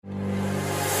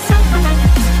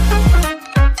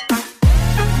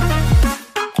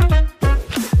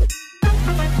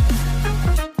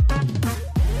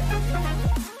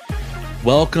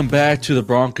Welcome back to the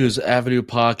Broncos Avenue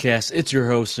podcast. It's your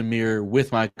host, Amir,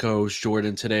 with my co-host,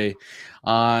 Jordan, today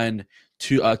on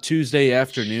Tuesday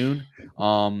afternoon.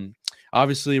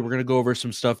 Obviously, we're going to go over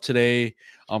some stuff today.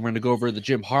 We're going to go over the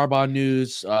Jim Harbaugh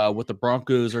news, what the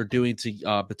Broncos are doing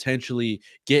to potentially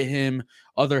get him,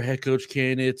 other head coach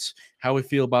candidates, how we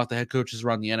feel about the head coaches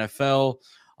around the NFL,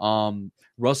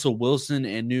 Russell Wilson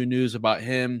and new news about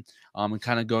him, and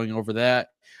kind of going over that.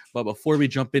 But before we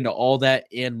jump into all that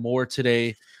and more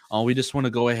today, we just want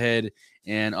to go ahead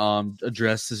and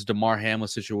address this Damar Hamlin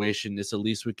situation. It's the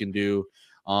least we can do.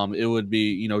 It would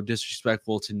be,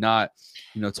 disrespectful to not,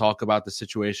 talk about the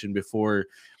situation before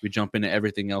we jump into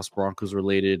everything else Broncos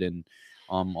related and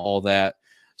all that.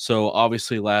 So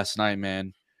obviously last night,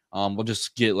 man, we'll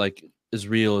just get like as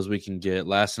real as we can get.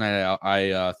 Last night,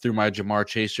 I threw my Jamar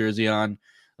Chase jersey on.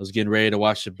 I was getting ready to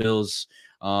watch the Bills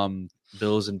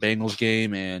and Bengals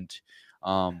game, and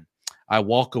I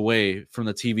walk away from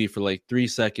the TV for like 3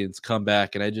 seconds, come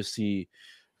back, and I just see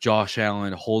Josh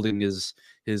Allen holding his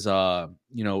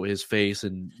face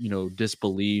and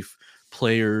disbelief.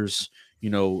 Players,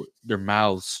 their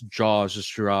mouths, jaws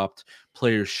just dropped.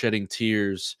 Players shedding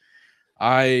tears.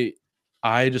 I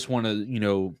just want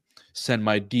to send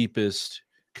my deepest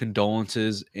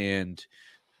condolences and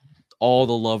all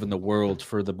the love in the world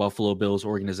for the Buffalo Bills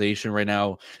organization right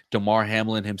now. Damar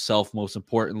Hamlin himself, most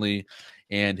importantly,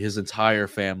 and his entire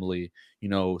family,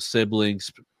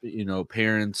 siblings,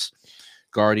 parents,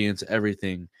 guardians,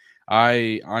 everything.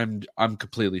 I'm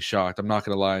completely shocked. I'm not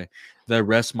gonna lie. The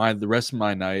rest of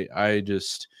my night, I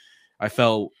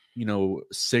felt,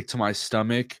 sick to my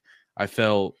stomach. I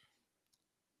felt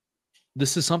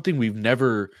this is something we've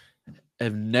never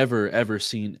ever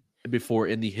seen before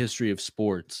in the history of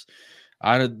sports.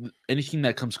 Anything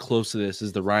that comes close to this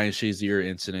is the Ryan Shazier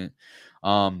incident.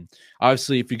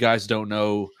 Obviously, if you guys don't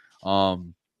know,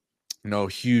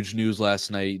 huge news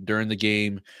last night during the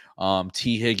game.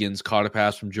 T. Higgins caught a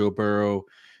pass from Joe Burrow.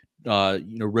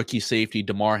 Rookie safety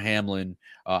Damar Hamlin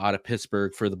out of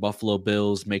Pittsburgh for the Buffalo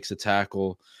Bills makes a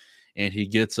tackle, and he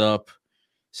gets up,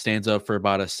 stands up for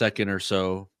about a second or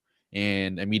so,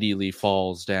 and immediately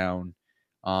falls down.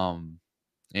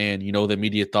 And the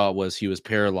immediate thought was he was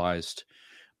paralyzed,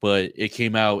 but it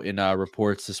came out in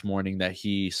reports this morning that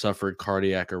he suffered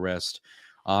cardiac arrest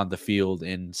on the field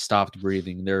and stopped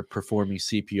breathing. They're performing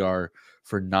CPR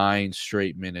for 9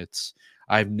 straight minutes.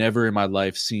 I've never in my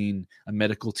life seen a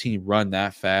medical team run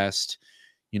that fast,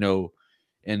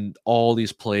 and all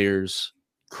these players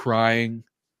crying.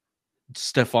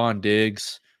 Stephon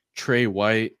Diggs, Trey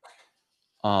White,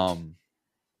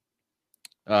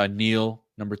 Neal,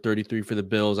 number 33 for the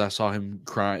Bills. I saw him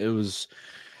cry. It was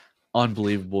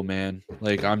unbelievable, man.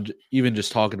 Like, I'm even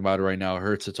just talking about it right now. It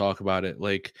hurts to talk about it.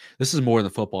 Like, this is more than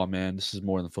football, man. This is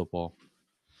more than football.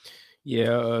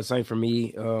 Yeah, same for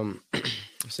me.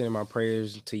 Sending my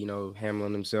prayers to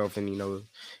Hamlin himself and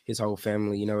his whole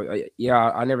family.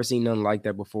 I never seen nothing like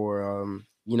that before.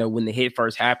 When the hit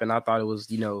first happened, I thought it was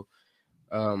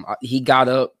he got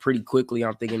up pretty quickly.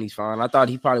 I'm thinking he's fine. I thought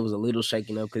he probably was a little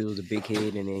shaken up because it was a big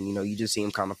hit, and then you just see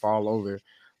him kind of fall over.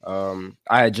 I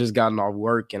had just gotten off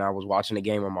work and I was watching the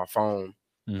game on my phone.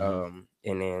 Mm-hmm.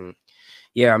 And then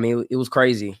it was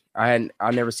crazy. I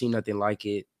never seen nothing like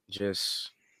it.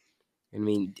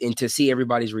 And to see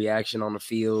everybody's reaction on the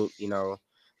field,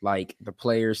 like the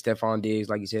players, Stephon Diggs,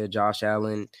 like you said, Josh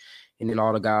Allen, and then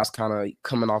all the guys kind of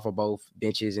coming off of both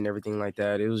benches and everything like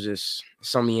that. It was just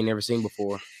something you never seen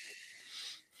before.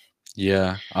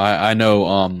 Yeah, I know.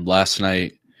 Last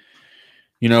night,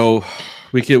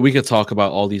 we could talk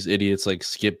about all these idiots like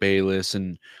Skip Bayless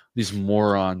and these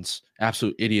morons,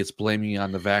 absolute idiots, blaming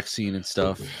on the vaccine and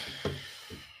stuff.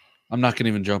 I'm not going to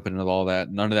even jump into all that.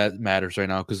 None of that matters right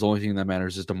now because the only thing that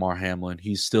matters is Damar Hamlin.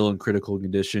 He's still in critical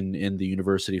condition in the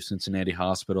University of Cincinnati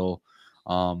Hospital.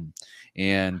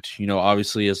 And,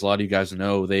 obviously, as a lot of you guys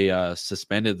know, they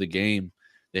suspended the game.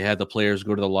 They had the players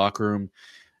go to the locker room.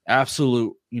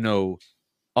 Absolute,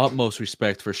 utmost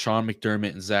respect for Sean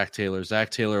McDermott and Zach Taylor.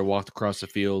 Zach Taylor walked across the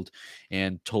field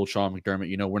and told Sean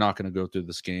McDermott, we're not going to go through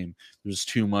this game. There's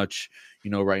too much,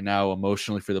 right now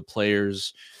emotionally for the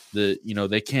players. They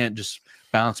can't just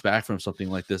bounce back from something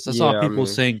like this. I saw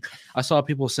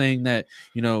people saying that,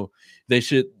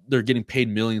 they're getting paid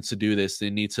millions to do this. They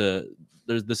need to,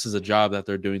 this is a job that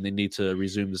they're doing. They need to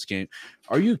resume this game.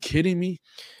 Are you kidding me?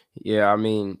 Yeah, I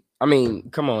mean,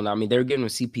 come on. They're giving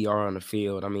CPR on the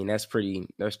field. That's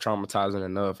traumatizing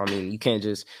enough. You can't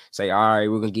just say, all right,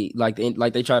 we're going to get like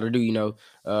they try to do, we're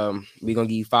going to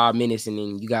give you 5 minutes and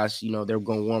then you guys, they're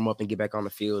going to warm up and get back on the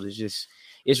field. It's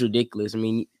ridiculous.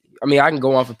 I can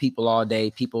go on for people all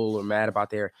day. People are mad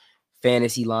about their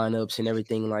fantasy lineups and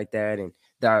everything like that, and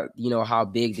that how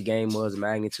big the game was, the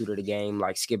magnitude of the game.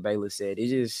 Like Skip Bayless said,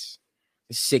 it's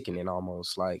sickening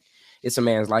almost. Like it's a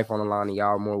man's life on the line, and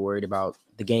y'all are more worried about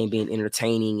the game being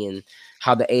entertaining and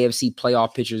how the AFC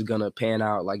playoff picture is gonna pan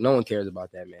out. Like no one cares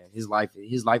about that, man. His life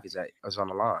is on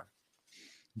the line.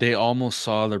 They almost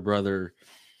saw their brother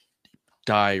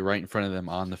die right in front of them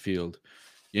on the field,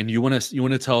 and you want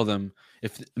to tell them,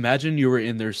 if imagine you were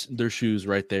in their shoes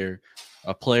right there,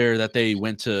 a player that they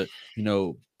went to,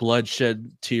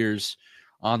 bloodshed tears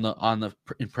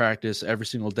in practice every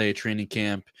single day, training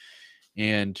camp,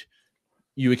 and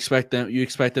you expect them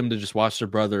to just watch their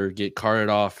brother get carted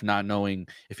off, not knowing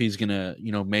if he's gonna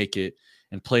make it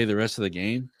and play the rest of the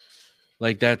game.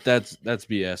 Like that's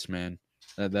BS, man.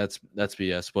 That's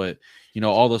BS. But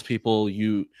all those people,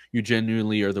 you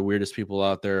genuinely are the weirdest people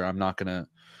out there. I'm not gonna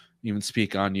even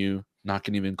speak on you. Not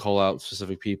gonna even call out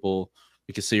specific people.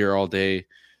 We could sit here all day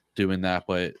doing that,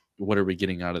 but what are we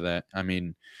getting out of that? I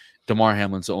mean, DeMar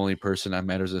Hamlin's the only person that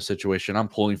matters in the situation. I'm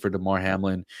pulling for DeMar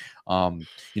Hamlin.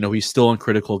 He's still in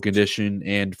critical condition.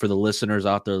 And for the listeners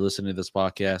out there listening to this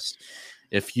podcast,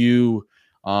 if you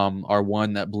are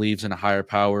one that believes in a higher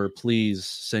power, please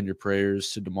send your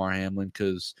prayers to DeMar Hamlin,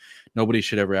 because nobody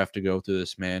should ever have to go through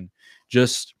this, man.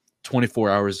 Just 24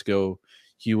 hours ago,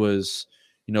 he was,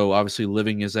 obviously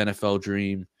living his NFL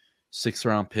dream,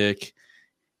 6th-round pick,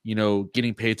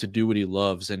 getting paid to do what he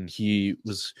loves. And he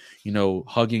was,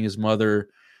 hugging his mother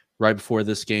right before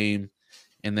this game,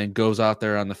 and then goes out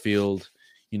there on the field,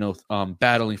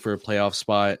 battling for a playoff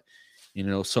spot,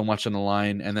 so much on the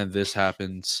line. And then this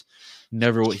happens. He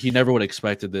never would have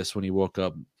expected this when he woke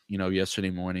up, yesterday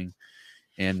morning.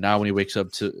 And now when he wakes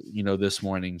up to, this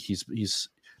morning, he's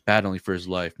battling for his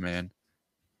life, man.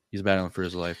 He's battling for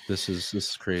his life. This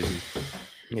is crazy.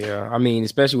 Yeah, I mean,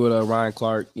 especially with Ryan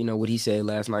Clark, what he said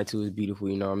last night too is beautiful.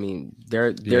 I mean,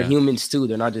 they're humans too.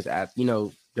 They're not just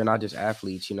they're not just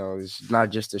athletes. It's not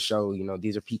just a show.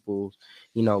 These are people,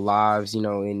 lives.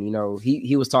 And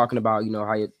he was talking about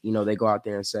how they go out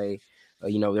there and say,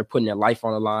 they're putting their life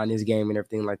on the line in this game and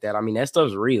everything like that. I mean, that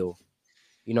stuff's real.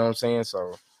 You know what I'm saying?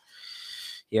 So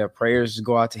yeah, prayers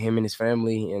go out to him and his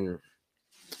family, and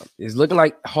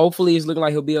hopefully it's looking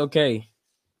like he'll be okay.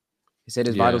 He said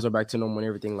his vitals are back to normal and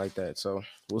everything like that. So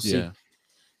we'll see.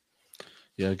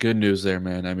 Yeah, good news there,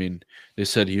 man. I mean, they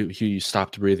said he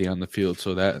stopped breathing on the field,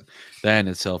 so that in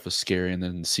itself is scary. And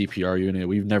then the CPR unit,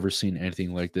 we've never seen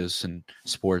anything like this in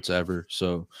sports ever.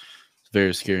 So it's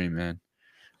very scary, man.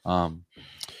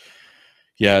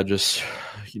 Just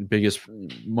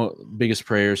biggest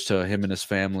prayers to him and his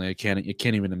family. I can't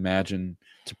even imagine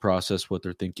to process what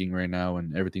they're thinking right now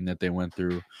and everything that they went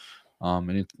through.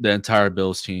 And the entire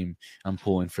Bills team, I'm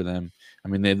pulling for them. I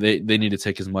mean, they need to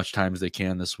take as much time as they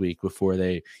can this week before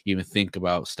they even think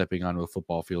about stepping onto a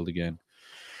football field again.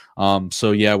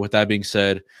 With that being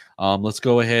said, let's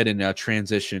go ahead and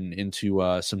transition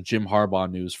into some Jim Harbaugh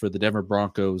news for the Denver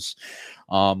Broncos.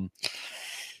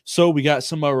 So we got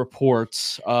some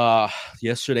reports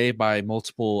yesterday by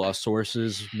multiple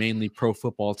sources, mainly Pro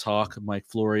Football Talk, Mike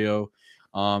Florio.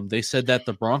 They said that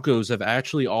the Broncos have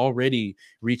actually already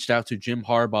reached out to Jim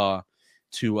Harbaugh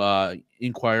to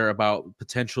inquire about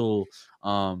potential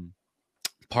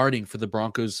parting for the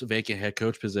Broncos' vacant head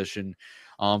coach position.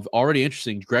 Already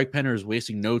interesting. Greg Penner is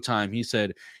wasting no time. He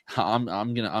said, "I'm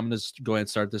gonna go ahead and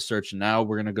start this search now.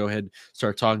 We're gonna go ahead and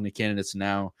start talking to candidates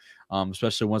now,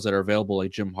 especially ones that are available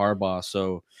like Jim Harbaugh."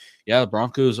 So, yeah, the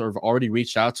Broncos have already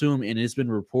reached out to him, and it's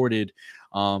been reported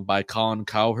by Colin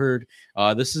Cowherd.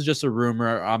 This is just a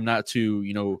rumor. I'm not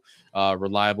too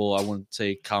reliable. I wouldn't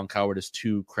say Colin Cowherd is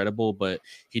too credible, but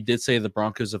he did say the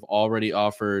Broncos have already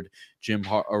offered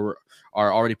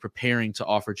are already preparing to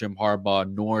offer Jim Harbaugh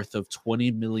north of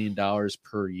 $20 million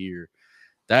per year.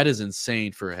 That is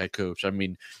insane for a head coach. I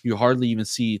mean, you hardly even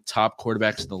see top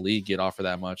quarterbacks in the league get offered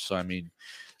that much. So, I mean,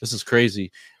 this is crazy.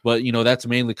 But, that's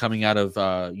mainly coming out of,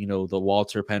 the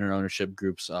Walter Penner ownership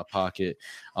group's pocket.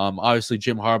 Obviously,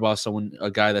 Jim Harbaugh,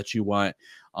 a guy that you want.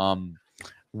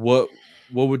 What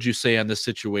would you say on this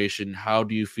situation? How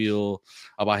do you feel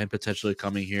about him potentially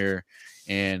coming here?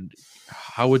 And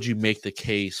how would you make the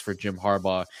case for Jim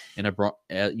Harbaugh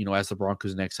as the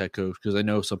Broncos' next head coach? Because I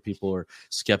know some people are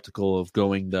skeptical of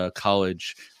going the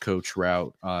college coach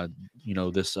route.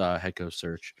 This head coach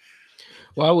search.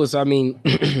 Well,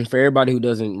 for everybody who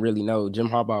doesn't really know, Jim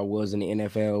Harbaugh was in the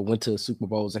NFL, went to Super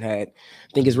Bowls, and I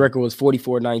think his record was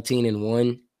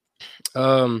 44-19-1.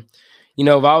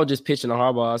 If I was just pitching to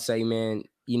Harbaugh, I'd say, man,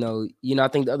 I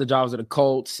think the other jobs are the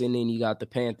Colts, and then you got the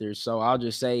Panthers. So I'll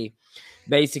just say,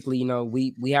 basically,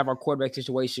 we have our quarterback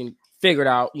situation figured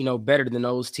out, better than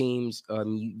those teams.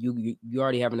 You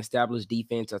already have an established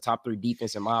defense, a top 3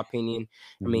 defense, in my opinion.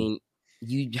 I Mhm. mean,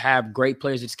 you have great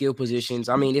players at skill positions.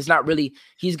 I mean, it's not really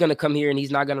he's going to come here and he's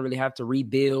not going to really have to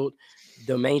rebuild.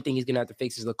 The main thing he's going to have to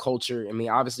fix is the culture. I mean,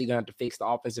 obviously, going to have to fix the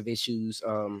offensive issues.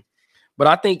 But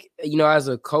I think as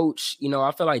a coach,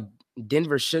 I feel like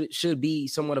Denver should be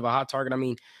somewhat of a hot target. I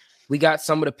mean, we got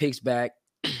some of the picks back.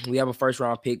 We have a first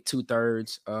round pick,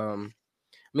 2/3.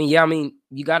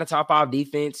 You got a top 5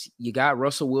 defense. You got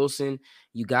Russell Wilson.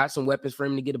 You got some weapons for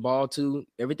him to get the ball to.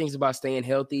 Everything's about staying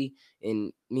healthy.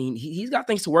 And I mean, he's got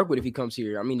things to work with if he comes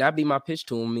here. I mean, that'd be my pitch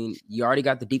to him. I mean, you already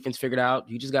got the defense figured out.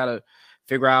 You just got to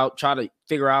try to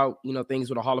figure out, things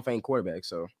with a Hall of Fame quarterback.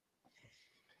 So,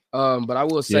 but I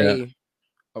will Yeah. say,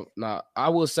 I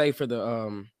will say for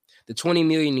the 20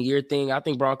 million a year thing, I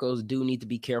think Broncos do need to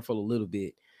be careful a little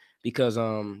bit. Because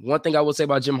one thing I will say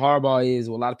about Jim Harbaugh is,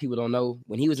 a lot of people don't know,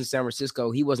 when he was in San Francisco,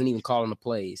 he wasn't even calling the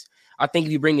plays. I think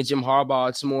if you bring in Jim Harbaugh,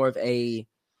 it's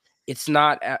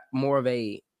not more of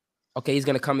a, okay, he's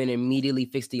going to come in and immediately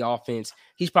fix the offense.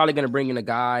 He's probably going to bring in a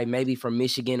guy maybe from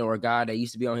Michigan or a guy that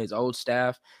used to be on his old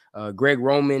staff. Greg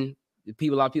Roman, a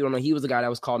lot of people don't know, he was the guy that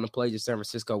was calling the plays in San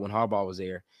Francisco when Harbaugh was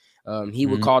there. He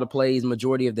would call the plays,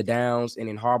 majority of the downs, and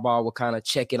then Harbaugh would kind of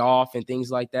check it off and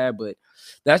things like that. But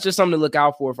that's just something to look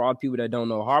out for all the people that don't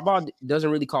know. Harbaugh doesn't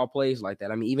really call plays like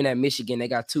that. I mean, even at Michigan, they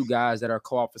got 2 guys that are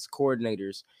co-office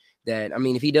coordinators that, I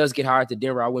mean, if he does get hired to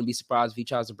Denver, I wouldn't be surprised if he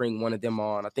tries to bring one of them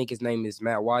on. I think his name is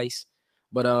Matt Weiss.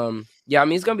 But yeah, I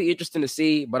mean, it's gonna be interesting to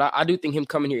see. But I do think him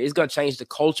coming here is gonna change the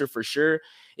culture for sure.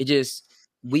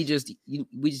 We just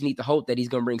need to hope that he's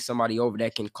gonna bring somebody over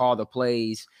that can call the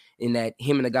plays, and that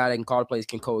him and the guy that can call the plays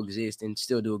can coexist and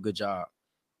still do a good job.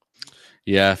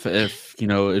 Yeah, if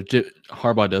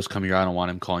Harbaugh does come here, I don't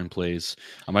want him calling plays.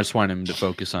 I just want him to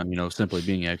focus on simply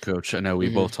being head coach. I know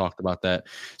we both talked about that.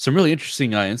 Some really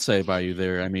interesting insight by you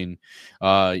there. I mean,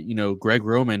 Greg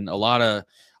Roman, a lot of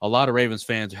Ravens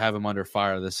fans have him under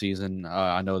fire this season.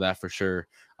 I know that for sure.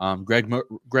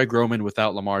 Greg Roman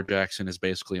without Lamar Jackson is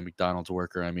basically a McDonald's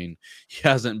worker. I mean, he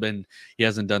hasn't done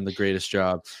the greatest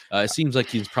job. It seems like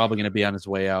he's probably going to be on his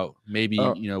way out. Maybe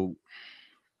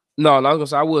No, I was gonna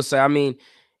say, I will say, I mean,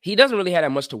 he doesn't really have that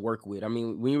much to work with. I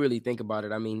mean, when you really think about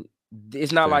it, I mean,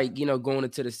 it's not fair. like, going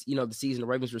into this, the season, the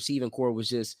Ravens receiving core was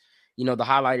just, the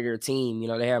highlight of their team.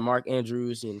 They had Mark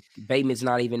Andrews and Bateman's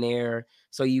not even there.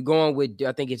 So you're going with,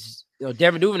 I think it's,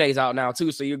 Devin Duvernay's out now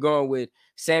too. So you're going with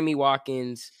Sammy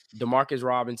Watkins, Demarcus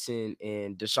Robinson,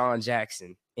 and Deshaun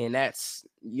Jackson. And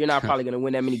you're not probably going to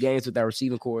win that many games with that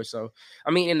receiving core. So,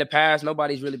 I mean, in the past,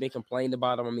 nobody's really been complaining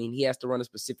about him. I mean, he has to run a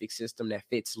specific system that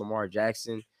fits Lamar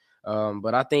Jackson.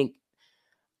 But I think,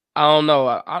 I don't know.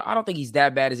 I don't think he's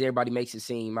that bad as everybody makes it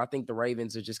seem. I think the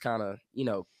Ravens are just kind of,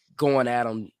 going at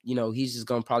him. He's just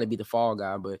going to probably be the fall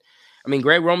guy. But, I mean,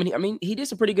 Greg Roman, he did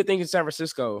some pretty good things in San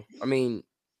Francisco. I mean,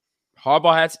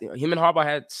 him and Harbaugh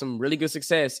had some really good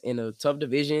success in a tough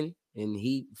division. And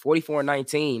he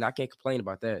 44-19. I can't complain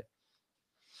about that.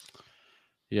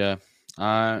 Yeah,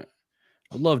 I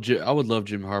would love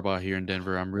Jim Harbaugh here in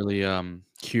Denver. I'm really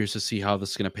curious to see how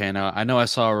this is going to pan out. I know I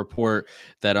saw a report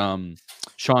that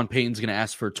Sean Payton's going to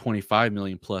ask for 25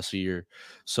 million plus a year.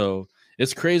 So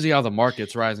it's crazy how the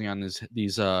market's rising on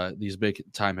these big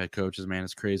time head coaches. Man,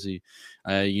 it's crazy.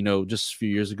 Just a few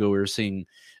years ago we were seeing,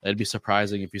 it'd be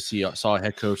surprising if you saw a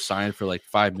head coach sign for like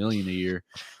 5 million a year.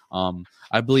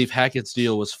 I believe Hackett's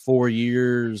deal was 4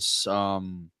 years.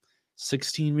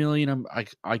 16 million.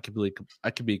 I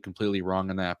could be completely wrong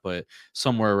on that, but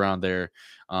somewhere around there.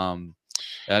 I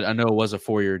know it was a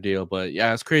 4-year deal, but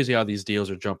yeah, it's crazy how these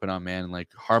deals are jumping on, man. Like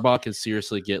Harbaugh can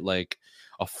seriously get like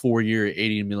a 4-year,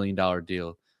 $80 million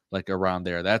deal, like around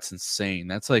there. That's insane.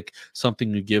 That's like something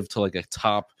you give to like a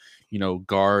top,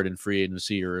 guard and free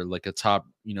agency, or like a top,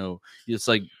 it's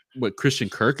like what Christian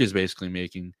Kirk is basically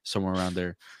making, somewhere around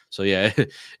there. So yeah,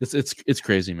 it's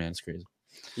crazy, man. It's crazy.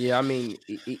 Yeah, I mean,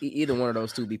 either one of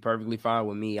those two be perfectly fine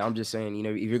with me. I'm just saying,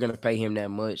 if you're going to pay him that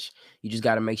much, you just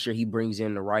got to make sure he brings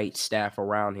in the right staff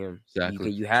around him.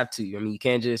 Exactly. You have to. I mean, you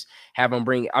can't just have him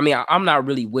bring. I mean, I'm not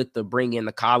really with the bring in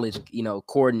the college,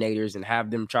 coordinators and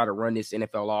have them try to run this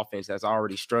NFL offense that's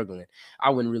already struggling. I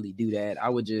wouldn't really do that. I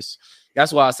would just.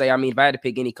 That's why I say, I mean, if I had to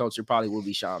pick any coach, it probably would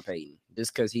be Sean Payton,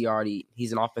 just because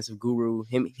he's an offensive guru.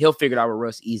 He'll figure it out with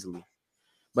Russ easily.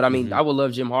 But I mean, I would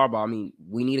love Jim Harbaugh. I mean,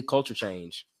 we need a culture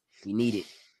change. We need it.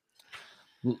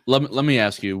 Let me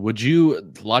ask you, a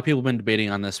lot of people have been debating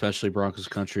on this, especially Broncos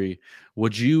country.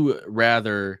 Would you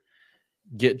rather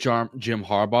get Jim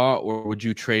Harbaugh, or would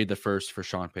you trade the first for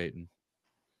Sean Payton?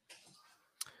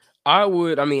 I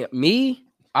would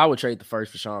trade the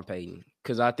first for Sean Payton.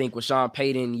 because I think with Sean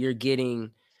Payton, you're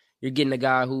getting a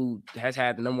guy who has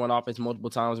had the number one offense multiple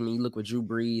times. I mean, you look with Drew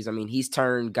Brees. I mean, he's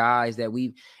turned guys that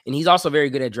and he's also very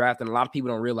good at drafting. A lot of people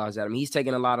don't realize that. I mean, he's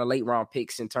taken a lot of late round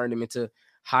picks and turned them into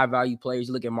high value players.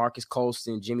 You look at Marcus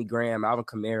Colston, Jimmy Graham, Alvin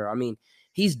Kamara. I mean,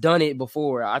 he's done it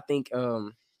before. I think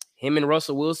him and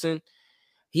Russell Wilson,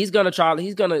 he's gonna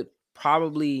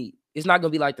probably, it's not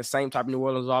gonna be like the same type of New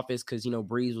Orleans offense because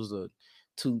Breeze was a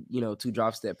two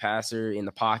drop step passer in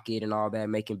the pocket and all that,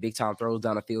 making big time throws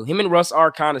down the field. Him and Russ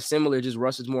are kind of similar, just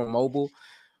Russ is more mobile.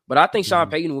 But I think Sean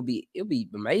Payton it'll be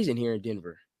amazing here in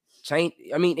Denver. And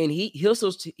he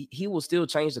will still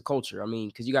change the culture. I mean,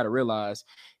 because you got to realize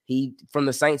from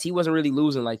the Saints, he wasn't really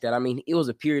losing like that. I mean, it was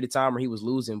a period of time where he was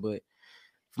losing, but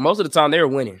for most of the time they were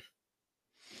winning.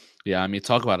 Yeah, I mean,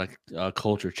 talk about a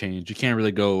culture change. You can't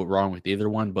really go wrong with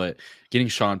either one, but getting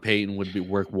Sean Payton would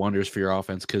work wonders for your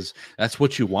offense because that's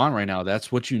what you want right now.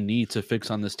 That's what you need to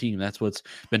fix on this team. That's what's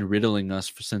been riddling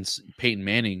us since Peyton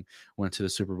Manning went to the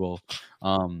Super Bowl.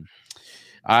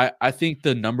 I think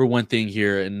the number one thing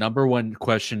here and number one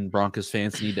question Broncos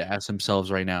fans need to ask themselves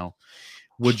right now,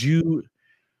 what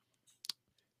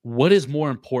is more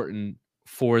important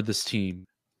for this team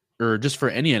or just for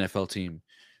any NFL team?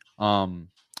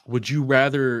 Would you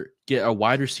rather get a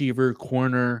wide receiver,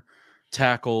 corner,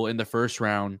 tackle in the first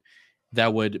round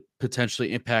that would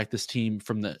potentially impact this team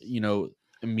from the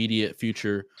immediate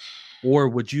future, or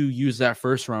would you use that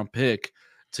first round pick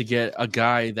to get a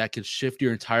guy that could shift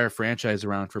your entire franchise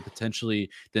around for potentially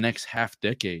the next half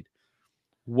decade?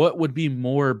 What would be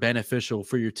more beneficial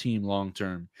for your team long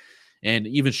term and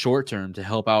even short term to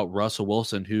help out Russell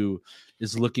Wilson, who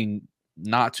is looking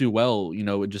not too well,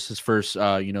 just his first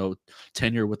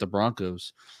tenure with the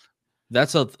Broncos?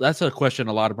 That's a question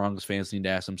a lot of Broncos fans need to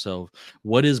ask themselves.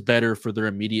 What is better for their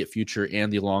immediate future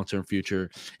and the long-term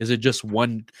future? Is it just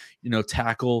one,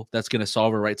 tackle that's going to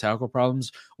solve our right tackle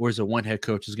problems, or is it one head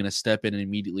coach is going to step in and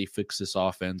immediately fix this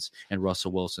offense and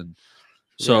Russell Wilson?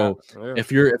 So yeah.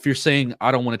 if you're saying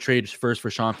I don't want to trade first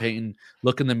for Sean Payton,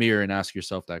 look in the mirror and ask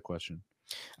yourself that question.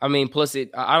 I mean, plus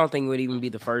I don't think it would even be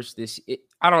the first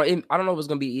I don't know if it's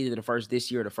going to be either the first this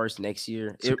year or the first next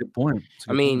year. It's a good point.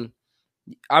 Point.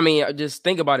 I mean, just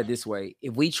think about it this way.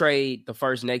 If we trade the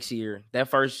first next year,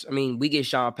 we get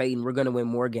Sean Payton, we're going to win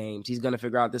more games. He's going to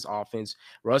figure out this offense.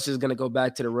 Russ is going to go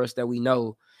back to the Russ that we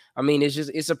know. I mean,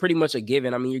 it's a pretty much a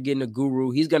given. I mean, you're getting a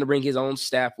guru. He's going to bring his own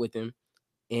staff with him,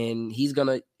 and he's going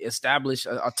to establish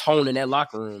a tone in that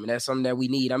locker room, and that's something that we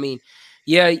need. I mean,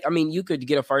 yeah, I mean, you could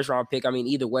get a first round pick. I mean,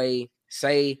 either way,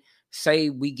 say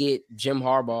we get Jim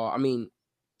Harbaugh. I mean,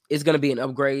 it's going to be an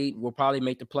upgrade. We'll probably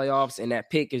make the playoffs, and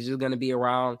that pick is just going to be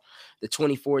around the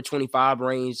 24, 25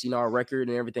 range, our record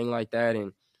and everything like that.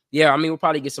 And, yeah, I mean, we'll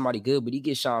probably get somebody good, but you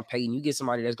get Sean Payton, you get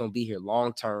somebody that's going to be here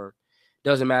long term.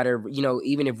 Doesn't matter,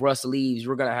 even if Russ leaves,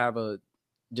 we're going to have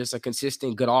just a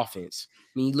consistent good offense.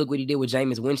 I mean, you look what he did with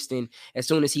Jameis Winston. As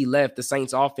soon as he left, the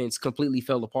Saints offense completely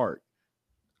fell apart.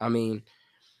 I mean,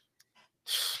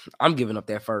 I'm giving up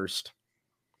that first.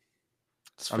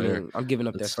 I'm giving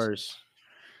up that first.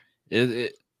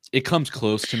 It comes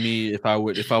close to me if I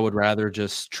would rather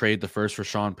just trade the first for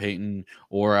Sean Payton,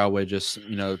 or I would just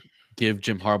give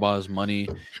Jim Harbaugh his money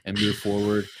and move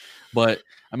forward. But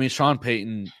I mean, Sean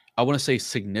Payton, I want to say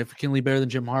significantly better than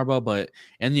Jim Harbaugh, but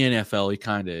in the NFL he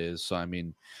kind of is. So I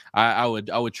mean, I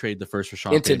would trade the first for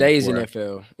Sean in Payton today's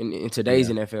NFL. In today's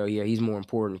NFL, yeah, he's more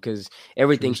important because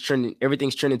everything's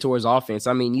trending towards offense.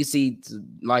 I mean, you see,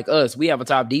 like us, we have a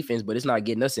top defense, but it's not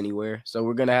getting us anywhere. So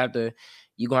you're gonna have to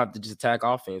just attack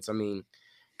offense. I mean,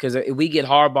 because if we get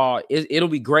Harbaugh, it'll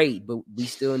be great, but we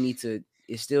still need to.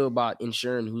 It's still about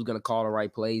ensuring who's going to call the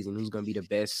right plays and who's going to be the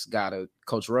best guy to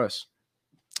coach Russ.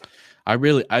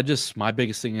 My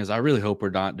biggest thing is I really hope we're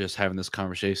not just having this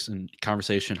conversation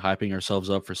hyping ourselves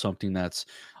up for something that's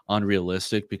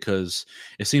unrealistic, because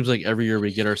it seems like every year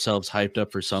we get ourselves hyped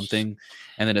up for something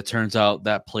and then it turns out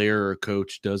that player or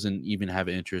coach doesn't even have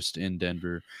interest in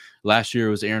Denver. Last year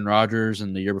it was Aaron Rodgers,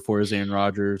 and the year before it was Aaron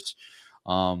Rodgers.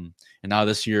 And now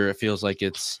this year it feels like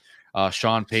it's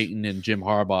Sean Payton and Jim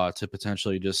Harbaugh to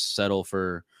potentially just settle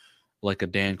for like a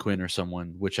Dan Quinn or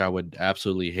someone, which I would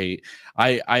absolutely hate.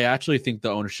 I actually think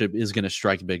the ownership is going to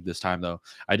strike big this time, though.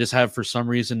 I just have, for some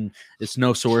reason, it's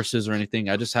no sources or anything,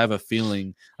 I just have a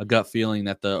gut feeling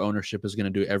that the ownership is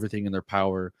going to do everything in their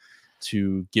power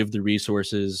to give the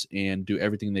resources and do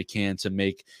everything they can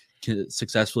to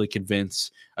successfully convince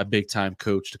a big-time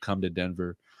coach to come to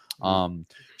Denver.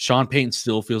 Sean Payton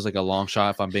still feels like a long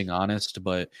shot, if I'm being honest,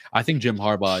 but I think Jim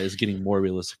Harbaugh is getting more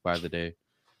realistic by the day.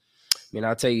 I mean,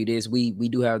 I'll tell you this: we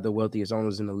do have the wealthiest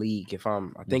owners in the league.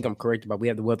 I think I'm correct about, we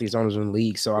have the wealthiest owners in the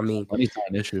league. So I mean, money's not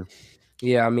an issue.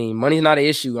 Yeah, I mean, money's not an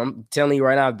issue. I'm telling you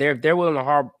right now, if they're willing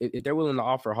to if they're willing to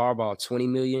offer Harbaugh 20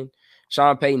 million,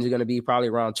 Sean Payton's going to be probably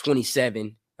around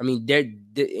 27. I mean,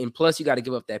 and plus you got to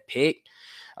give up that pick.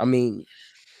 I mean,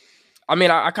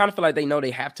 I kind of feel like they know they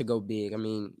have to go big. I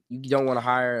mean, you don't want to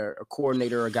hire a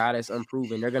coordinator or a guy that's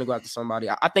unproven. They're going to go after somebody.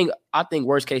 I think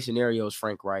worst case scenario is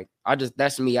Frank Reich.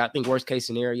 That's me. I think worst case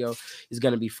scenario is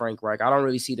going to be Frank Reich. I don't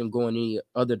really see them going any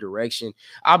other direction.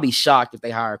 I'll be shocked if they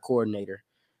hire a coordinator.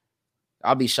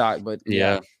 I'll be shocked, but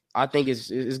yeah, Yeah. I think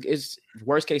it's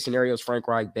worst case scenario is Frank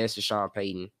Reich, best is Sean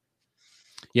Payton.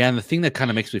 Yeah, and the thing that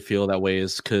kind of makes me feel that way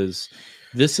is because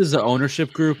this is an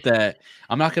ownership group that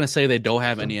I'm not going to say they don't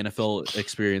have any NFL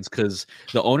experience, because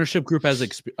the ownership group as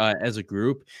a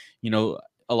group,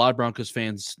 a lot of Broncos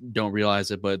fans don't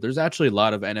realize it, but there's actually a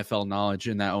lot of NFL knowledge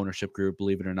in that ownership group,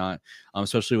 believe it or not,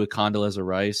 especially with Condoleezza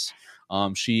Rice.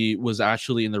 She was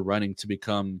actually in the running to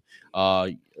become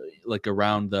like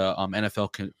around the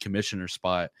NFL commissioner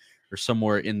spot, or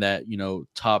somewhere in that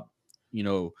top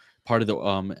part of the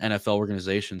NFL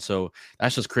organization. So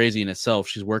that's just crazy in itself.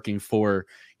 She's working for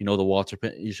a part of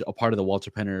the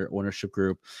Walter Penner ownership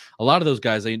group. A lot of those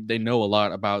guys, they know a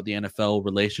lot about the NFL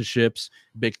relationships,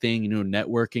 big thing.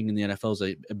 Networking in the NFL is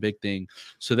a big thing.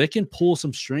 So they can pull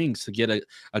some strings to get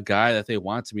a guy that they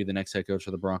want to be the next head coach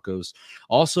for the Broncos.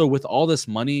 Also, with all this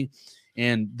money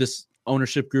and this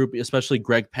ownership group, especially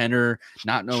Greg Penner,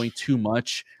 not knowing too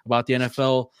much about the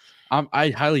NFL, I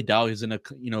highly doubt he's gonna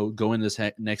go in this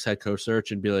next head coach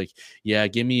search and be like, yeah,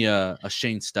 give me a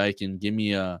Shane Steichen, give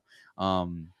me a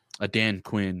Dan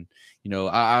Quinn.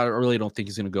 I really don't think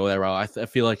he's gonna go that route. I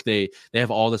feel like they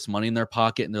have all this money in their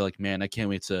pocket, and they're like, man, I can't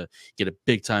wait to get a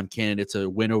big time candidate to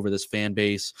win over this fan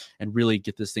base and really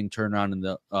get this thing turned around in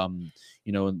the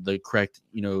in the correct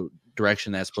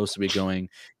direction that's supposed to be going,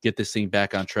 get this thing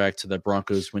back on track to the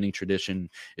Broncos winning tradition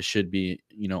it should be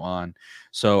on.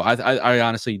 So I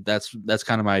honestly, that's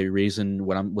kind of my reason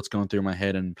what's going through my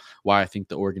head, and why I think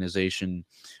the organization,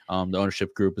 the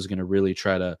ownership group, is going to really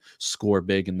try to score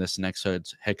big in this next head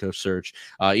coach search.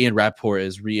 Ian Rappaport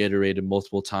has reiterated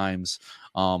multiple times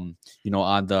on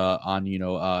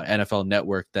NFL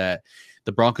Network that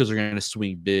the Broncos are going to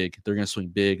swing big. They're going to swing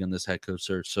big on this head coach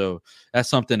search. So that's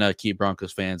something to keep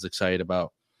Broncos fans excited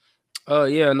about.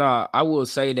 Yeah, no, I will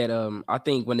say that I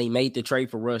think when they made the trade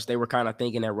for Russ, they were kind of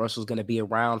thinking that Russ was going to be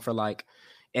around for like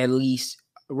at least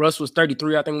Russ was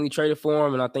 33, I think, when we traded for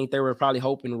him, and I think they were probably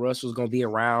hoping Russ was going to be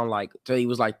around like till he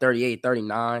was like 38,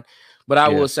 39. But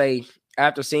I Yeah. will say,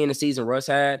 after seeing the season Russ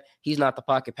had, he's not the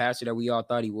pocket passer that we all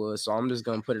thought he was. So I'm just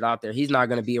going to put it out there. He's not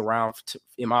going to be around,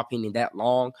 in my opinion, that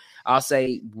long. I'll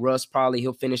say Russ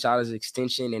he'll finish out his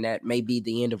extension, and that may be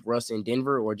the end of Russ in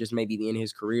Denver, or just maybe the end of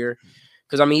his career.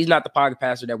 Because, I mean, he's not the pocket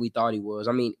passer that we thought he was.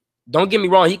 I mean, don't get me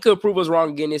wrong. He could prove us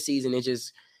wrong again this season and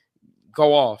just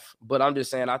go off. But I'm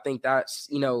just saying, I think that's,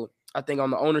 I think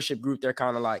on the ownership group, they're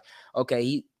kind of like,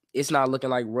 okay, it's not looking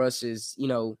like Russ is,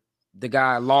 the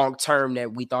guy long term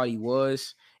that we thought he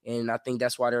was. And I think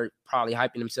that's why they're probably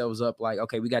hyping themselves up like,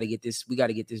 okay, we got to get this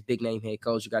big name head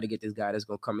coach. You got to get this guy that's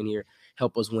going to come in here,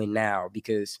 help us win now.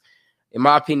 Because in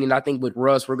my opinion, I think with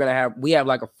Russ, we have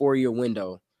like a 4-year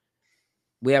window.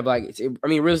 We have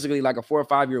realistically, like a 4 or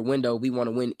 5 year window. We want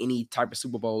to win any type of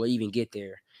Super Bowl or even get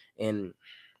there. And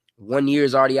 1 year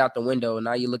is already out the window. And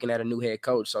now you're looking at a new head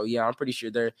coach. So yeah, I'm pretty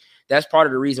sure that's part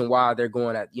of the reason why they're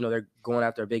going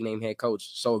after a big name head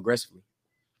coach so aggressively.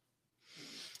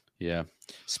 Yeah.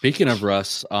 Speaking of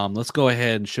Russ, let's go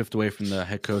ahead and shift away from the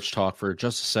head coach talk for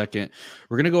just a second.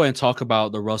 We're going to go ahead and talk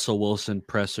about the Russell Wilson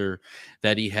presser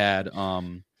that he had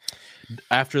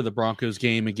after the Broncos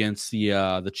game against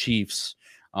the Chiefs.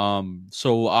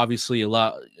 So obviously a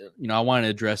lot, I want to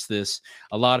address this.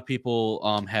 A lot of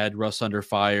people had Russ under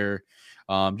fire,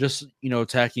 just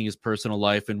attacking his personal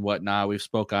life and whatnot. We've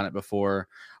spoke on it before,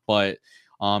 but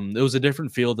it was a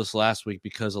different field this last week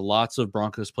because lots of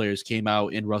Broncos players came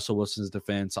out in Russell Wilson's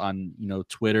defense on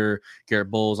Twitter.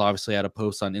 Garrett Bowles obviously had a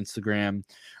post on Instagram,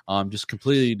 just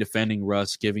completely defending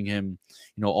Russ, giving him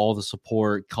all the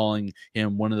support, calling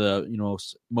him one of the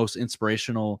most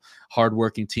inspirational,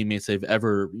 hardworking teammates they've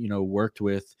ever worked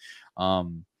with,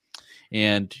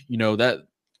 and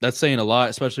that's saying a lot,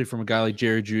 especially from a guy like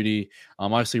Jerry Jeudy.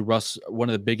 Obviously, Russ, one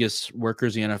of the biggest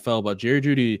workers in the NFL, but Jerry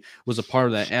Jeudy was a part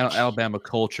of that Alabama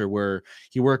culture where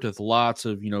he worked with lots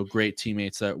of great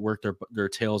teammates that worked their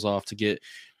tails off to get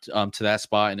to that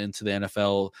spot and into the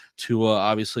NFL. Tua,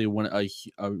 obviously,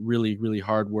 a really, really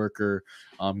hard worker.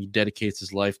 He dedicates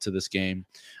his life to this game.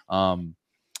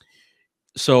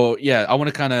 So yeah, I want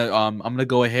to kind of I'm gonna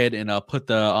go ahead and put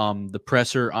the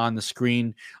presser on the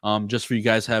screen just for you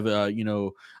guys have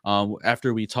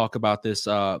after we talk about this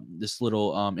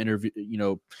little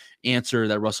interview answer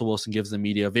that Russell Wilson gives the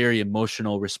media, a very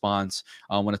emotional response.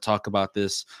 I want to talk about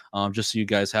this just so you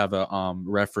guys have a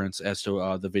reference as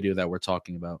to the video that we're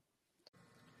talking about.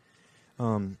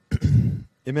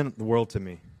 It meant the world to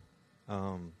me.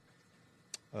 It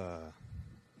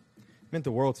meant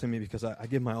the world to me because I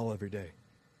give my all every day.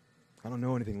 I don't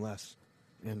know anything less.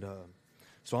 And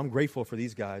so I'm grateful for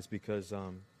these guys because,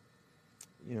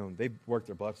 they've worked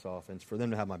their butts off. And for them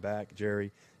to have my back,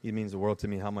 Jerry, he means the world to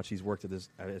me, how much he's worked at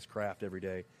his craft every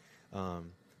day.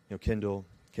 Kendall,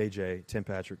 KJ, Tim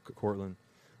Patrick, Cortland,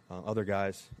 other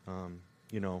guys, and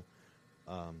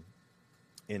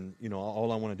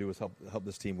all I want to do is help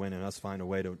this team win and us find a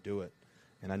way to do it.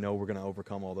 And I know we're going to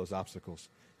overcome all those obstacles.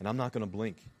 And I'm not going to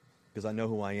blink because I know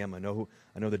who I am. I know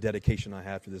the dedication I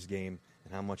have to this game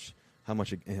and how much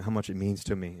it means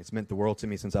to me. It's meant the world to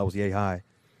me since I was yay high.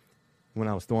 When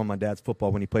I was throwing my dad's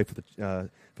football when he played for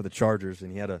the Chargers,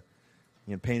 and he had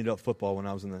painted up football when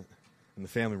I was in the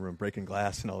family room breaking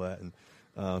glass and all that, and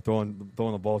throwing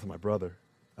the ball to my brother.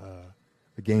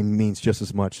 The game means just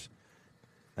as much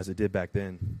as it did back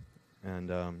then, and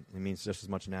it means just as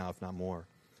much now, if not more.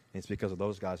 And it's because of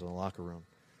those guys in the locker room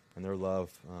and their love.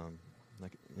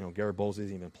 Garrett Bowles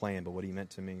isn't even playing, but what he meant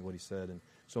to me, what he said, and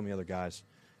so many other guys.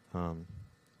 So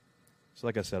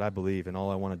like I said, I believe, and all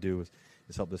I want to do is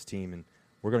help this team, and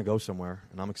we're going to go somewhere,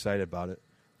 and I'm excited about it,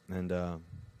 and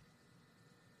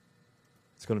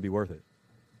it's going to be worth it.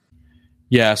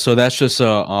 Yeah, so that's just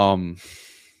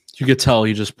you could tell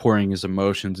he's just pouring his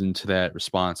emotions into that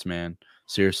response, man.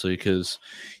 Seriously, because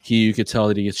you could tell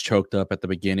that he gets choked up at the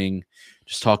beginning,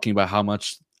 just talking about how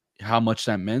much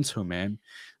that meant to him, man.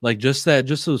 Like just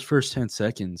those first 10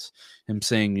 seconds, him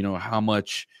saying, how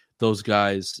much those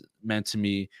guys meant to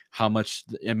me, how much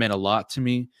it meant a lot to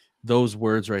me. Those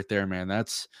words right there, man,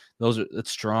 that's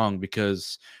strong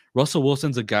because Russell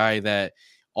Wilson's a guy that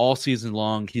all season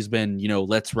long he's been,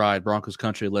 let's ride Broncos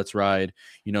country, let's ride,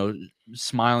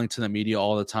 smiling to the media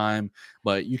all the time.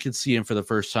 But you can see him for the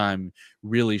first time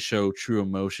really show true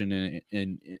emotion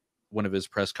in one of his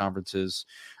press conferences.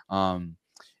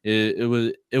 It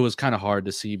was kind of hard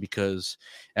to see because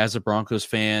as a Broncos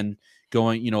fan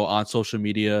going, on social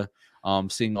media,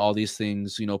 seeing all these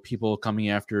things, people coming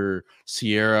after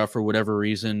Sierra for whatever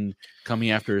reason,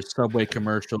 coming after his Subway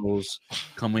commercials,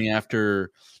 coming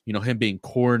after, him being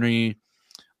corny.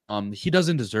 He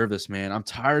doesn't deserve this, man. I'm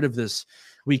tired of this.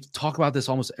 We talk about this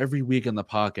almost every week on the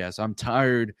podcast. I'm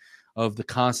tired of the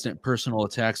constant personal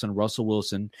attacks on Russell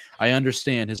Wilson. I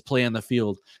understand his play on the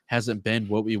field hasn't been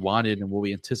what we wanted and what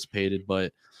we anticipated,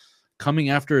 but coming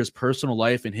after his personal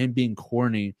life and him being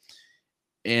corny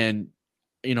and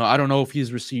I don't know if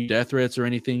he's received death threats or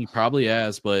anything. He probably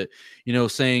has, but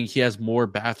saying he has more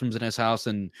bathrooms in his house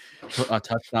and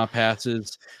touchdown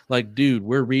passes. Like, dude,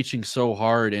 we're reaching so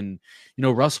hard, and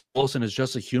Russell Wilson is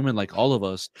just a human like all of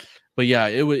us. But yeah,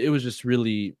 it was just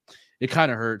really, it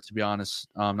kind of hurt, to be honest.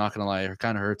 I'm not gonna lie, it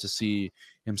kind of hurt to see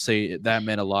him say that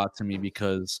meant a lot to me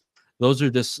because those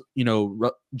are just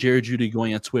Jerry Jeudy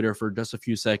going on Twitter for just a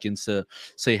few seconds to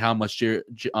say how much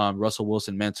Russell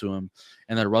Wilson meant to him,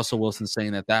 and then Russell Wilson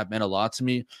saying that meant a lot to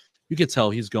me. You could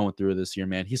tell he's going through it this year,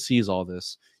 man. He sees all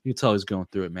this. You can tell he's going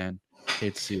through it, man.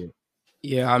 Hate to see it.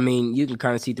 Yeah, I mean, you can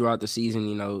kind of see throughout the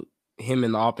season, him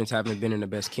and the offense haven't been in the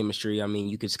best chemistry. I mean,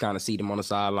 you could kind of see them on the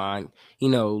sideline, a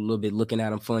little bit looking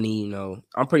at him funny.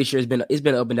 I'm pretty sure it's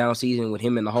been up and down season with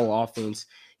him and the whole offense,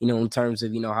 in terms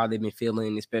of, how they've been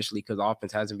feeling, especially because the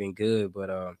offense hasn't been good. But,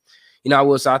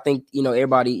 I think,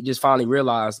 everybody just finally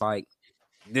realized, like,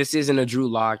 this isn't a Drew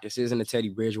Lock. This isn't a Teddy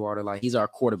Bridgewater. Like, he's our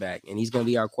quarterback, and he's going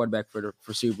to be our quarterback for the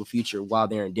foreseeable future while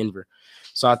they're in Denver.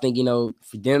 So I think,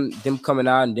 for them coming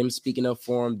out and them speaking up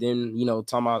for him, then,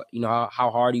 talking about, how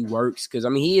hard he works. Because, I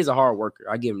mean, he is a hard worker.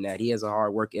 I give him that. He has a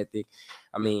hard work ethic.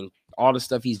 I mean, all the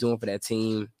stuff he's doing for that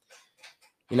team.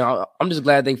 I'm just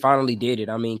glad they finally did it.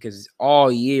 I mean, because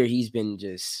all year he's been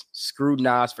just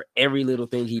scrutinized for every little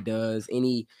thing he does,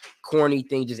 any corny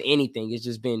thing, just anything. It's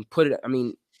just been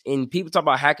and people talk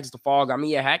about Hackett's the fall guy. I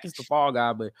mean, yeah, Hackett's the fall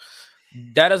guy, but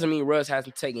that doesn't mean Russ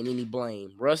hasn't taken any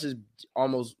blame. Russ is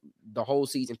almost the whole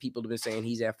season. People have been saying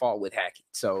he's at fault with Hackett.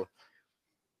 So,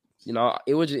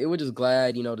 it was just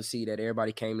glad, to see that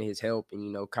everybody came to his help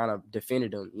and, kind of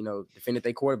defended him, defended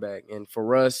their quarterback. And for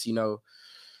Russ,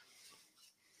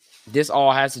 this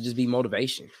all has to just be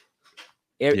motivation.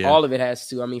 All of it has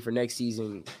to, I mean, for next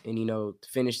season and, to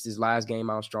finish this last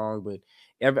game out strong. But,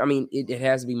 it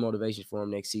has to be motivation for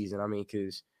him next season. I mean,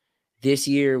 because this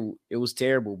year it was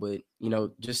terrible, but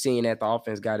just seeing that the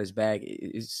offense got his back,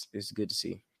 it's good to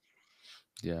see.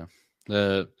 Yeah.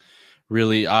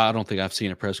 Really, I don't think I've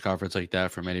seen a press conference like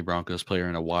that from any Broncos player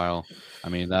in a while. I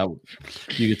mean, that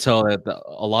you could tell that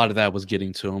a lot of that was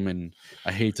getting to him, and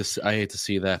I hate to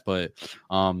see that, but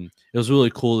it was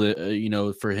really cool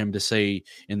that for him to say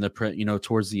in the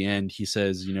towards the end, he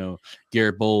says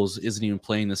Garrett Bowles isn't even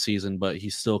playing this season, but he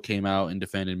still came out and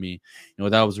defended me.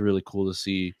 That was really cool to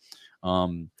see.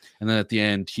 And then at the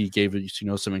end, he gave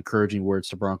some encouraging words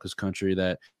to Broncos country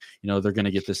that they're going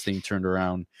to get this thing turned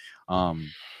around.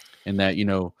 And that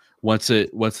once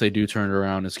they do turn it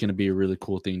around, it's going to be a really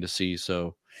cool thing to see.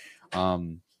 So, yeah,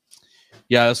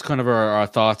 that's kind of our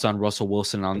thoughts on Russell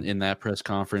Wilson in that press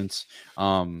conference.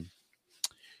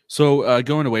 So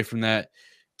going away from that,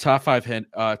 top five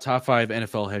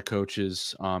NFL head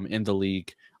coaches in the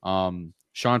league.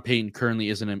 Sean Payton currently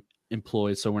isn't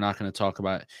employed, so we're not going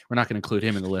to include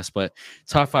him in the list. But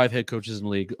top 5 head coaches in the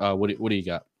league. What do you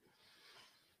got?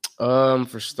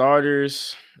 For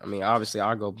starters, I mean, obviously,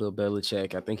 I'll go Bill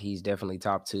Belichick. I think he's definitely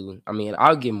top 2. I mean,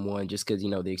 I'll give him 1 just because,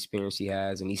 the experience he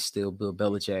has, and he's still Bill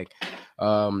Belichick.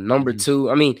 Number 2,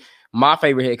 I mean, my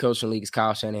favorite head coach in the league is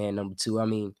Kyle Shanahan, number 2. I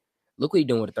mean, look what he's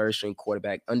doing with a third-string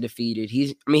quarterback, undefeated.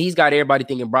 He's got everybody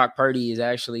thinking Brock Purdy is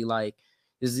actually an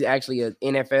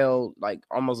NFL, like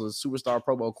almost a superstar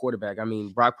Pro Bowl quarterback. I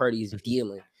mean, Brock Purdy is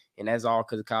dealing, and that's all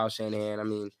because of Kyle Shanahan. I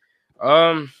mean,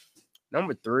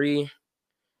 number 3,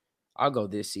 I'll go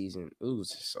this season. Ooh,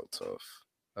 this is so tough.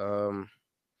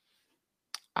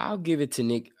 I'll give it to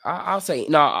Nick. I'll say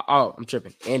no. Oh, I'm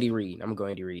tripping. Andy Reid. I'm gonna go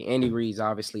Andy Reid. Andy Reid's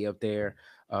obviously up there.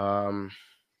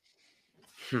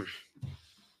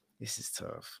 This is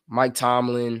tough. Mike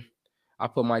Tomlin. I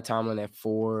put Mike Tomlin at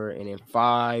 4, and then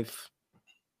 5.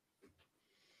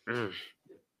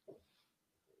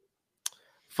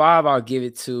 5, I'll give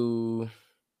it to.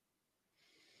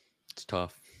 It's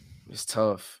tough. It's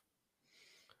tough.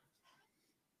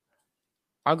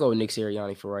 I'll go with Nick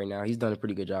Sirianni for right now. He's done a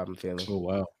pretty good job in Philly. Oh,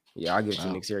 wow. Yeah, I'll give it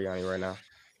to Nick Sirianni right now.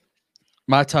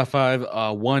 My top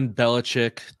 5, 1,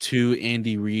 Belichick, 2,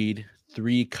 Andy Reid,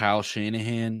 3, Kyle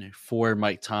Shanahan, 4,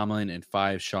 Mike Tomlin, and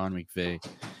 5, Sean McVay.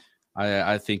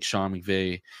 I think Sean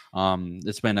McVay,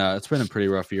 it's been a pretty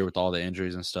rough year with all the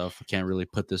injuries and stuff. I can't really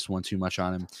put this one too much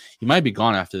on him. He might be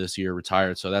gone after this year,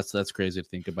 retired. So that's crazy to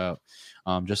think about.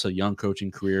 Just a young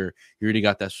coaching career. He already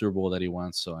got that Super Bowl that he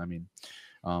wants. So, I mean,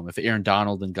 if Aaron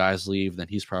Donald and guys leave, then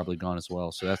he's probably gone as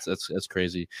well. So that's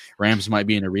crazy. Rams might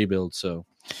be in a rebuild. So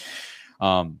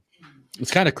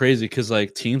it's kind of crazy because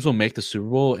like teams will make the Super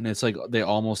Bowl and it's like they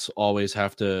almost always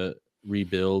have to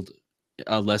rebuild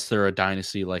unless they're a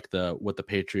dynasty like what the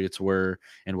Patriots were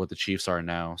and what the Chiefs are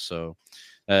now. So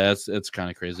it's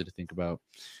kind of crazy to think about.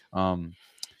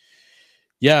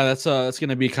 Yeah, that's going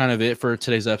to be kind of it for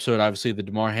today's episode. Obviously, the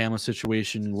DeMar Hamlin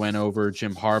situation went over.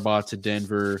 Jim Harbaugh to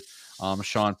Denver.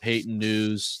 Sean Payton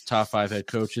news, top 5 head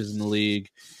coaches in the league,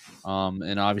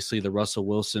 and obviously the Russell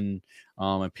Wilson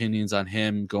opinions on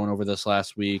him going over this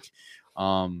last week.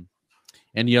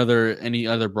 Any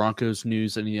other Broncos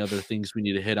news? Any other things we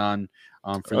need to hit on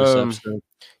for this episode?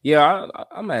 Yeah,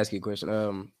 I'm gonna ask you a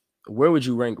question. Where would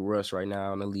you rank Russ right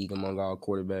now in the league among all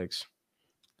quarterbacks?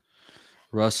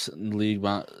 Russ in the league.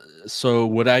 So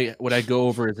would I go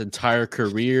over his entire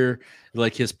career,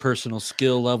 like his personal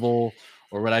skill level?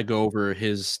 Or would I go over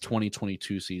his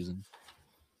 2022 season?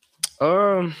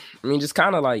 I mean, just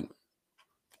kind of like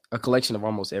a collection of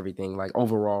almost everything. Like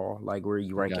overall, like where are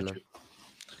you ranking them?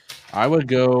 I would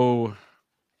go.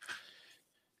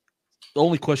 The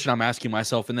only question I'm asking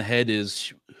myself in the head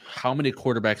is how many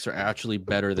quarterbacks are actually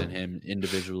better than him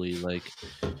individually? Like,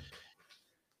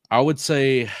 I would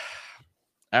say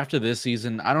after this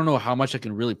season, I don't know how much I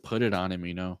can really put it on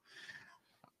him.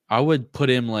 I would put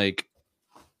him like.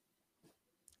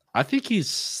 I think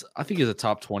he's a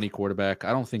top 20 quarterback.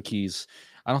 I don't think he's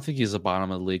the bottom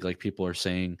of the league like people are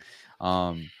saying.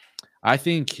 I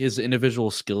think his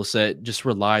individual skill set just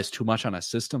relies too much on a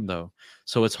system though.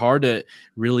 So it's hard to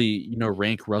really,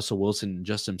 rank Russell Wilson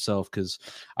just himself because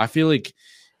I feel like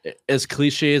as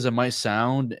cliche as it might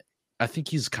sound, I think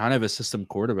he's kind of a system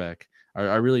quarterback.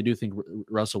 I really do think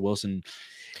Russell Wilson,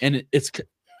 and it's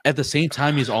at the same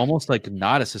time, he's almost like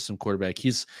not a system quarterback.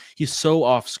 He's so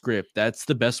off script. That's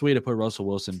the best way to put Russell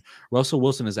Wilson. Russell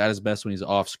Wilson is at his best when he's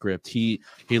off script. He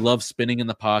loves spinning in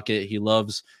the pocket. He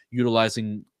loves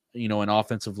utilizing, an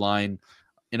offensive line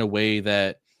in a way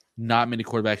that not many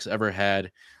quarterbacks ever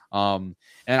had. And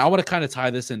I want to kind of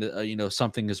tie this into,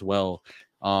 something as well.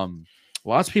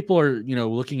 Lots of people are,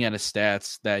 looking at his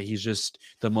stats that he's just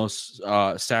the most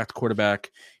sacked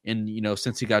quarterback in,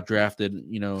 since he got drafted,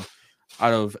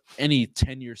 out of any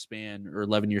 10-year span or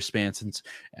 11-year span since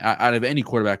out of any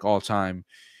quarterback all time,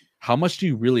 how much do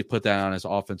you really put that on his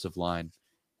offensive line?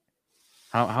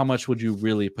 How much would you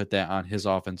really put that on his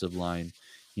offensive line,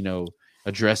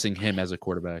 addressing him as a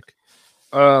quarterback?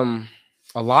 A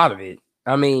lot of it.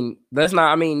 I mean, that's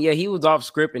not. I mean, yeah, he was off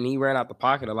script and he ran out the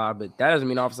pocket a lot, but that doesn't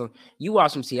mean all of a sudden you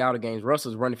watch some Seattle games.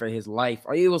 Russell's running for his life.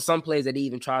 Or it was some plays that he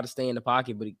even tried to stay in the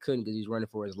pocket, but he couldn't because he's running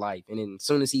for his life. And then as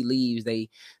soon as he leaves, they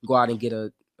go out and get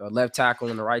a left tackle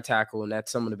and a right tackle, and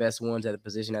that's some of the best ones at the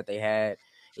position that they had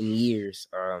in years.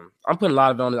 I'm putting a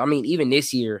lot of it on it. I mean, even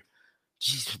this year,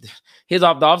 the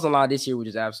offensive line this year was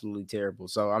just absolutely terrible.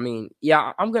 So I mean,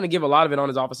 yeah, I'm gonna give a lot of it on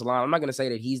his offensive line. I'm not gonna say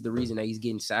that he's the reason that he's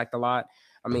getting sacked a lot.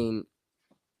 I mean,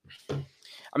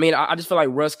 I just feel like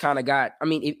Russ kind of got. I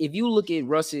mean, if you look at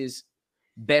Russ's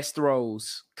best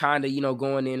throws, kind of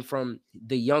going in from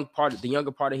the younger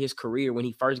part of his career when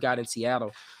he first got in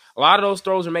Seattle, a lot of those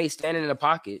throws are made standing in the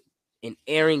pocket and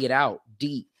airing it out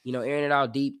deep. Airing it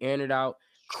out deep, airing it out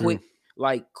quick.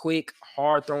 Quick,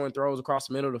 hard throwing throws across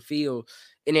the middle of the field.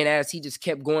 And then as he just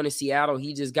kept going in Seattle,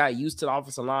 he just got used to the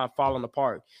offensive line falling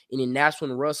apart. And then that's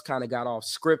when Russ kind of got off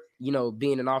script,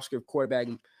 being an off-script quarterback,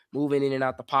 moving in and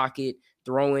out the pocket,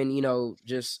 throwing,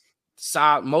 just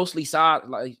mostly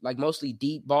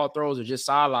deep ball throws or just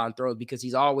sideline throws because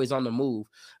he's always on the move,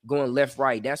 going left,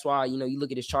 right. That's why, you look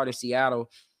at his chart in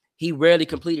Seattle, he rarely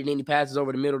completed any passes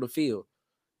over the middle of the field.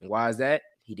 And why is that?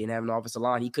 He didn't have an offensive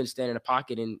line. He couldn't stand in the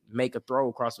pocket and make a throw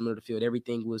across the middle of the field.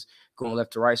 Everything was going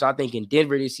left to right. So I think in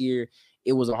Denver this year,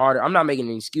 it was a harder – I'm not making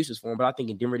any excuses for him, but I think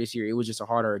in Denver this year, it was just a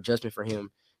harder adjustment for him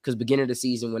because beginning of the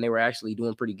season when they were actually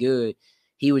doing pretty good,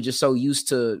 he was just so used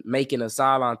to making a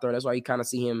sideline throw. That's why you kind of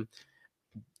see him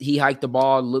 – he hiked the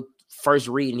ball, looked first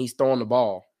read, and he's throwing the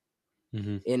ball.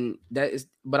 Mm-hmm. And that is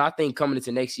 – but I think coming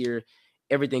into next year,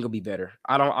 everything will be better.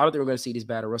 I don't think we're going to see this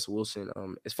bad of Russell Wilson.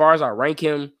 As far as I rank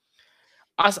him,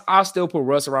 I'll still put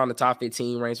Russ around the top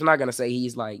 15 range. I'm not going to say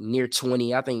he's like near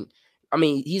 20.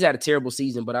 He's had a terrible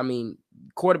season, but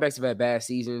quarterbacks have had bad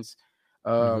seasons.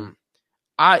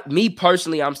 Me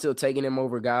personally, I'm still taking him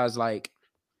over guys like,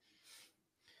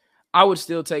 I would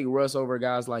still take Russ over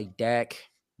guys like Dak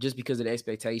just because of the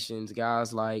expectations.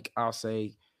 Guys like,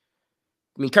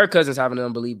 Kirk Cousins having an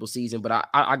unbelievable season, but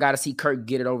I got to see Kirk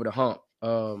get it over the hump.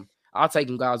 I'll take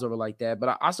him guys over like that,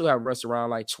 but I still have Russ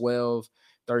around like 12,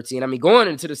 13. Going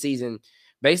into the season,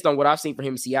 based on what I've seen from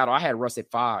him in Seattle, I had Russ at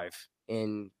 5,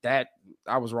 and that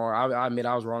I was wrong. I admit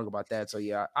I was wrong about that. So,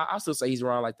 yeah, I still say he's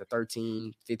around like the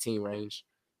 13, 15 range.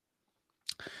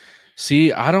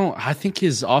 See, I think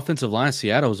his offensive line in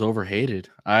Seattle is overhated.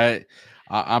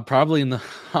 I'm probably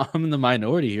I'm in the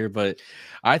minority here, but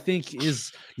I think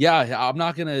I'm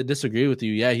not going to disagree with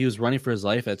you. Yeah, he was running for his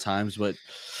life at times, but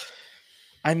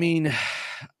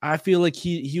I feel like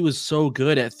he was so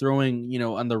good at throwing,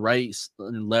 on the right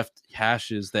and left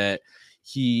hashes that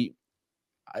he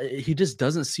just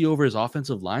doesn't see over his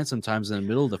offensive line sometimes in the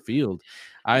middle of the field.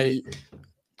 I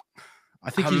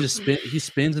think he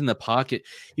spins in the pocket.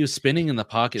 He was spinning in the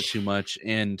pocket too much,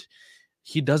 and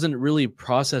he doesn't really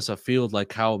process a field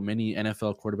like how many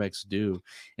NFL quarterbacks do.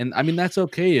 And that's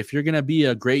okay if you're gonna be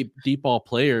a great deep ball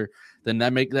player. Then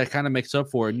that kind of makes up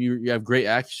for it. And you have great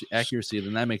accuracy,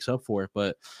 then that makes up for it.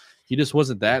 But he just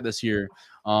wasn't that this year.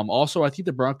 Also, I think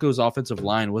the Broncos' offensive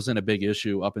line wasn't a big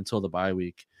issue up until the bye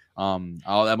week.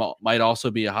 That might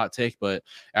also be a hot take, but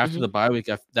after the bye week,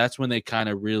 that's when they kind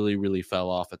of really, really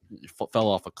fell off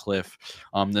a cliff.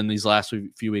 Then these last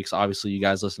few weeks, obviously, you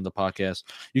guys listen to the podcast.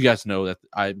 You guys know that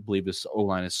I believe this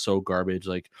O-line is so garbage.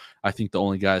 Like, I think the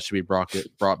only guy that should be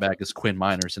brought back is Quinn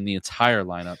Miners, and the entire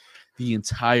lineup.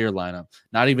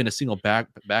 Not even a single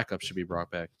backup should be brought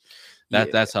back.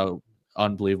 That's how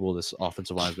unbelievable this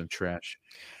offensive line has been trash.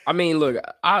 Look,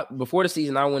 before the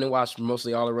season, I went and watched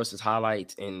mostly all of Russ's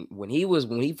highlights, and when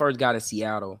he first got in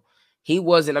Seattle, he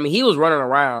wasn't. He was running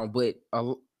around, but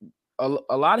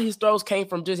a lot of his throws came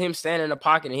from just him standing in the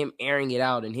pocket and him airing it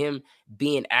out and him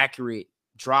being accurate,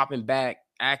 dropping back.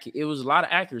 It was a lot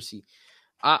of accuracy.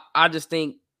 I just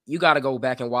think you got to go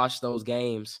back and watch those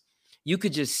games. You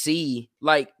could just see,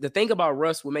 like, the thing about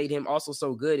Russ, what made him also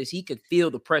so good is he could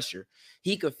feel the pressure.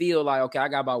 He could feel like, okay, I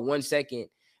got about 1 second,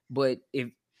 but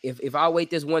if I wait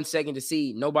this 1 second to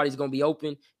see nobody's going to be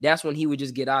open, that's when he would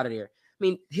just get out of there.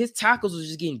 His tackles was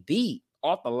just getting beat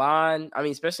off the line.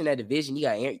 Especially in that division,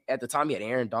 at the time, he had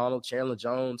Aaron Donald, Chandler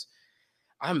Jones.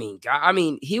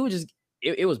 He would just,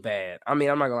 it was bad. I'm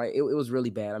not going to lie, it was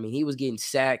really bad. He was getting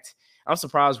sacked. I'm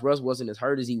surprised Russ wasn't as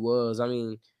hurt as he was.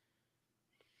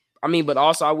 But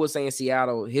also I would say in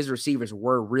Seattle, his receivers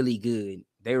were really good.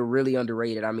 They were really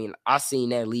underrated. I seen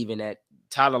that leaving that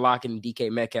Tyler Lockett and DK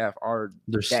Metcalf are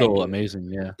They're that still good.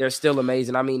 amazing. Yeah. They're still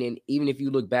amazing. I mean, and even if you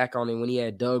look back on it, when he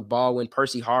had Doug Baldwin,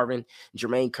 Percy Harvin,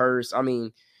 Jermaine Kearse, I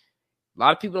mean, a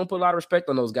lot of people don't put a lot of respect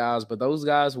on those guys, but those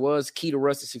guys was key to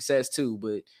Russ's success too.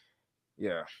 But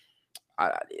yeah,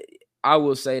 I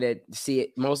will say that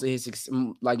most of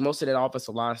that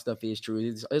offensive line stuff is true.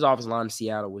 His offensive line in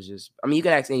Seattle was just, I mean, you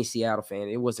can ask any Seattle fan,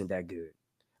 it wasn't that good.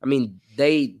 I mean,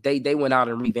 they went out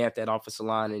and revamped that offensive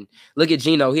line, and look at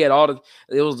Geno. He had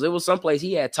it was someplace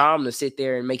he had time to sit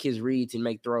there and make his reads and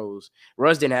make throws.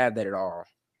 Russ didn't have that at all,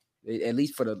 at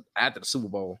least after the Super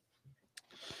Bowl.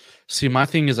 See, my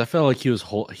thing is, I felt like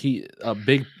a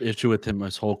big issue with him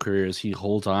his whole career is he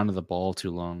holds on to the ball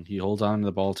too long. He holds on to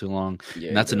the ball too long,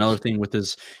 and that's another thing with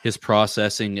his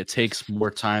processing. It takes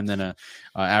more time than a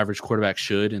average quarterback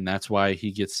should, and that's why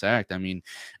he gets sacked. I mean,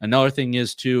 another thing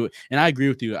is too, and I agree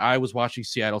with you. I was watching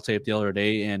Seattle tape the other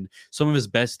day, and some of his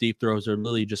best deep throws are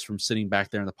literally just from sitting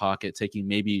back there in the pocket, taking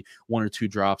maybe 1 or 2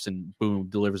 drops, and boom,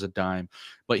 delivers a dime.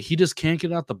 But he just can't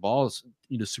get out the balls,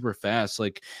 super fast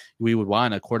like we would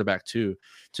want a quarterback to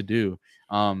do.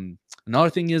 Another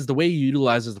thing is the way he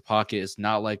utilizes the pocket is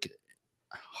not like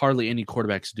hardly any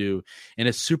quarterbacks do, and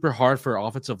it's super hard for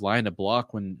offensive line to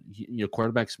block when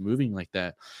quarterback's moving like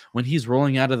that. When he's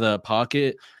rolling out of the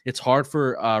pocket, it's hard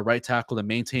for right tackle to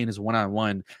maintain his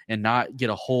one-on-one and not get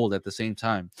a hold at the same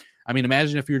time. I mean,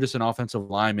 imagine if you're just an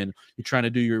offensive lineman, you're trying to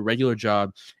do your regular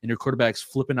job, and your quarterback's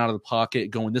flipping out of the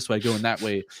pocket, going this way, going that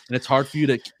way, and it's hard for you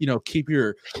to, keep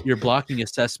your blocking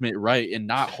assessment right and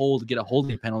not get a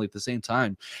holding penalty at the same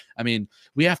time. I mean,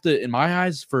 we have to, in my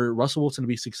eyes, for Russell Wilson to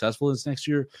be successful this next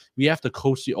year, we have to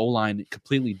coach the O-line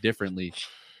completely differently.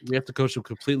 We have to coach them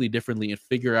completely differently and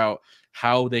figure out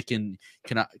how they can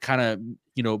kind of,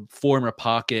 form a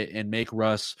pocket and make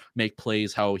Russ make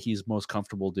plays how he's most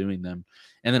comfortable doing them.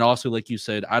 And then also, like you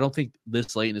said, I don't think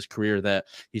this late in his career that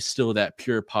he's still that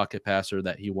pure pocket passer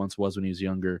that he once was when he was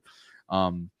younger.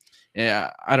 Yeah,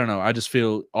 I don't know. I just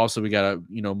feel also we got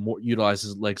to, more utilize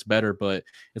his legs better, but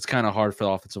it's kind of hard for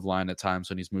the offensive line at times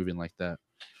when he's moving like that.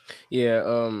 Yeah,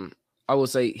 I would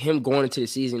say him going into the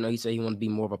season, he said he wanted to be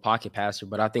more of a pocket passer,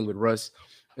 but I think with Russ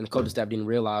and the coaching staff didn't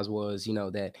realize was,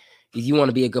 that if you want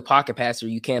to be a good pocket passer,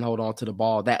 you can't hold on to the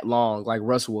ball that long like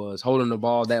Russ was, holding the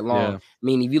ball that long. Yeah. I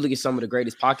mean, if you look at some of the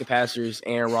greatest pocket passers,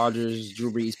 Aaron Rodgers,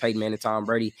 Drew Brees, Peyton Manning, Tom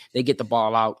Brady, they get the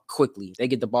ball out quickly. They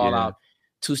get the ball out,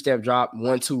 2-step drop,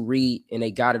 1-2 read, and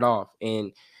they got it off.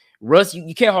 And Russ,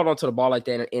 you can't hold on to the ball like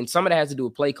that. And some of that has to do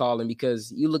with play calling,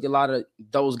 because you look at a lot of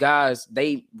those guys,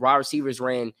 wide receivers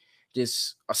ran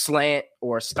just a slant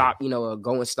or a stop, a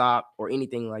go and stop or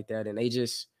anything like that. And they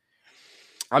just,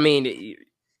 I mean,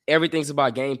 everything's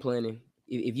about game planning.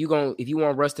 If you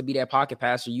want Russ to be that pocket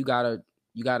passer, they gotta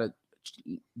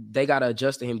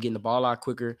adjust to him getting the ball out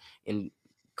quicker and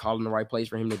calling the right place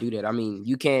for him to do that. I mean,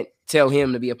 you can't tell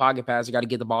him to be a pocket passer, got to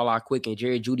get the ball out quick, and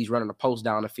Jerry Jeudy's running a post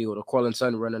down the field, or Cortland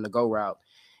Sutton running a go route,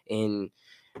 and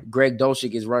Greg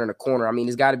Dolchik is running a corner. I mean,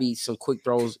 there's got to be some quick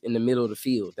throws in the middle of the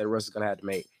field that Russ is going to have to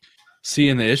make. See,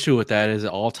 and the issue with that is it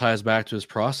all ties back to his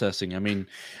processing. I mean,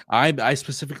 I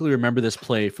specifically remember this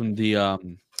play from the I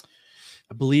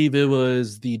believe it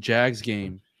was the Jags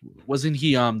game. Wasn't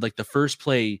he like the first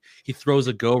play he throws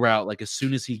a go route like as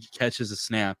soon as he catches a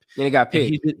snap? And it got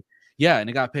picked. And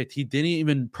it got picked. He didn't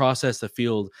even process the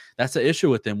field. That's the issue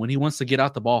with him. When he wants to get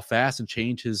out the ball fast and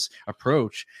change his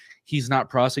approach, he's not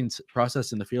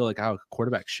processing the field like how a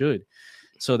quarterback should.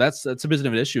 So that's a bit of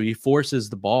an issue. He forces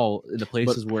the ball in the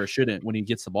places where it shouldn't when he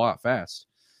gets the ball out fast.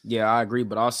 Yeah, I agree.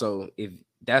 But also, if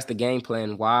that's the game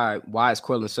plan, why is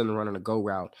Cortland Sutton running a go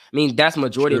route? I mean, that's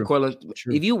majority of Cortland.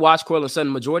 If you watch Cortland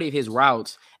Sutton, majority of his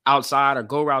routes outside are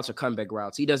go routes or comeback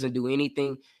routes. He doesn't do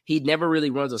anything. He never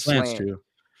really runs a slant. Too.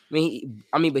 But he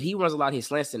runs a lot of his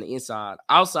slants in the inside.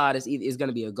 Outside is going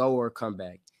to be a go or a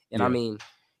comeback. And I mean,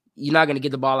 you're not going to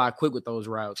get the ball out quick with those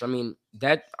routes. I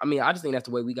just think that's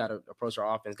the way we got to approach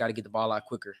our offense. Got to get the ball out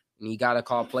quicker. And you got to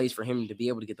call plays for him to be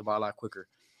able to get the ball out quicker.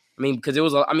 Because it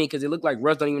looked like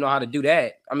Russ don't even know how to do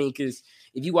that. Because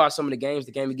if you watch some of the games,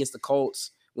 the game against the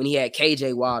Colts, when he had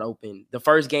KJ wide open, the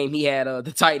first game he had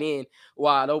the tight end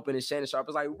wide open, and Shannon Sharp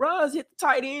was like, Russ, hit the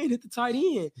tight end. He's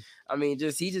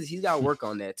got to work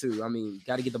on that too.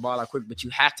 Got to get the ball out quick, but you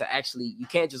have to you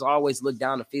can't just always look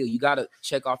down the field. You got to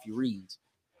check off your reads.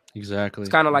 Exactly.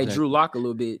 It's kind of like Drew Lock a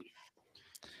little bit.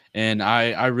 And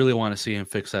I really want to see him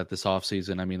fix that this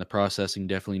offseason. The processing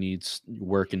definitely needs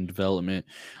work and development.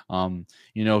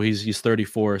 He's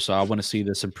 34, so I want to see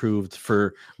this improved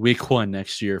for week 1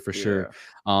 next year for sure.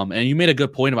 And you made a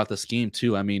good point about the scheme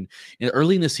too.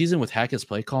 Early in the season with Hackett's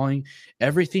play calling,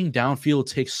 everything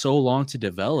downfield takes so long to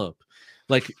develop.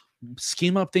 Like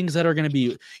scheme up things that are going to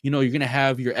be, you're going to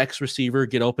have your X receiver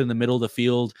get open in the middle of the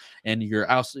field, and your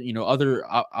other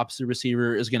opposite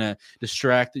receiver is going to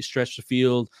stretch the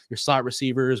field. Your slot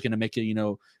receiver is going to make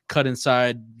it, cut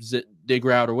inside, dig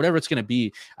route, or whatever it's going to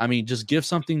be. I mean, just give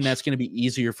something that's going to be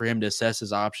easier for him to assess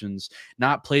his options,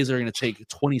 not plays that are going to take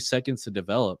 20 seconds to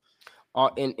develop.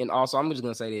 And also, I'm just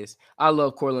going to say this. I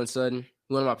love Courtland Sutton,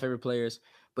 one of my favorite players.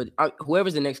 But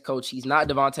whoever's the next coach, he's not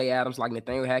Devontae Adams like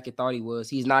Nathaniel Hackett thought he was.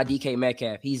 He's not DK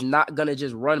Metcalf. He's not going to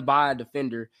just run by a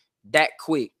defender that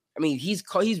quick. I mean, he's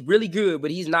really good,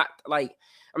 but he's not like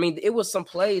 – I mean, it was some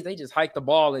plays. They just hiked the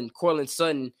ball and Courtland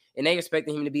Sutton, and they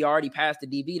expected him to be already past the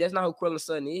DB. That's not who Courtland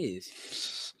Sutton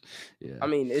is. Yeah. I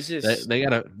mean, it's just they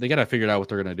gotta figure out what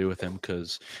they're gonna do with him,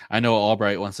 because I know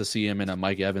Albright wants to see him in a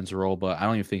Mike Evans role, but I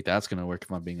don't even think that's gonna work,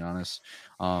 if I'm being honest.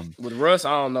 With Russ,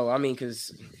 I don't know. I mean,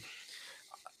 because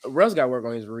Russ got to work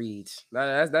on his reads.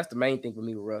 That's the main thing for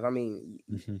me with Russ. I mean,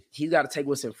 he's got to take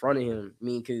what's in front of him. I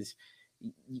mean, because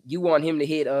you want him to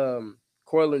hit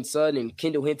Courtland Sutton and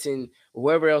Kendall Hinton,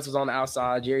 whoever else is on the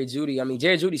outside, Jerry Jeudy. I mean,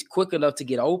 Jerry Judy's quick enough to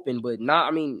get open, but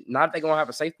not if they're going to have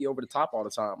a safety over the top all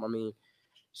the time. I mean,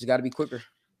 just got to be quicker.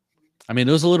 I mean,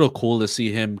 it was a little cool to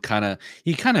see him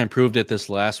he improved it this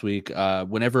last week.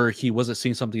 Whenever he wasn't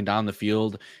seeing something down the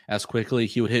field as quickly,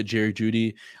 he would hit Jerry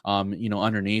Jeudy,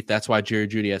 underneath. That's why Jerry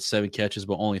Jeudy had 7 catches,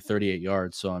 but only 38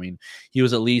 yards. So, I mean, he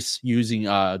was at least using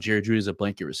Jerry Jeudy as a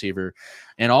blanket receiver.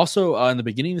 And also in the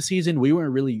beginning of the season, we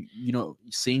weren't really,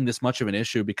 seeing this much of an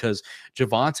issue, because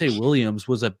Javonte Williams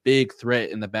was a big threat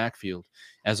in the backfield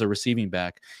as a receiving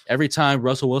back. Every time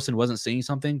Russell Wilson wasn't seeing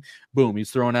something, boom,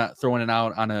 he's throwing it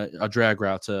out on a drag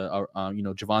route to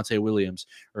Javonte Williams,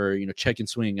 or check and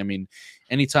swing. I mean,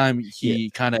 anytime he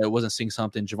kind of wasn't seeing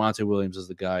something, Javonte Williams is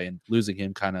the guy, and losing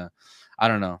him I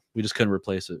don't know. We just couldn't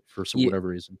replace it for whatever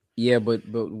reason. Yeah, but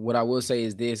what I will say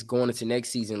is this: going into next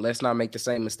season, let's not make the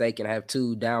same mistake and have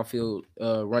 2 downfield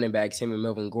running backs, him and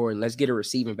Melvin Gordon. Let's get a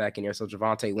receiving back in there so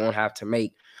Javonte won't have to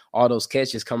make all those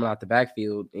catches coming out the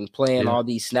backfield and playing all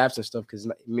these snaps and stuff, because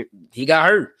he got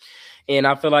hurt. And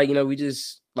I feel like, we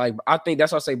just – I think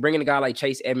that's why I say bringing a guy like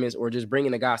Chase Edmonds, or just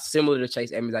bringing a guy similar to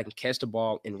Chase Edmonds that can catch the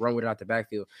ball and run with it out the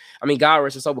backfield. I mean, God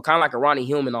rest his soul, but kind of like a Ronnie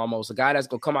Hillman almost, a guy that's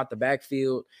going to come out the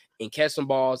backfield and catch some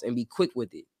balls and be quick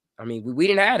with it. I mean, we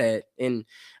didn't have that. And,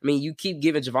 I mean, you keep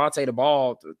giving Javonte the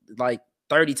ball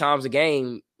 30 times a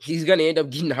game, he's going to end up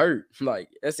getting hurt.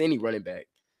 That's any running back.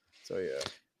 So, yeah.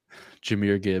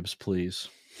 Jahmyr Gibbs, please.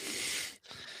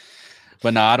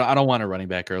 But no, I don't want a running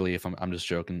back early. If I'm just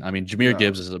joking. I mean,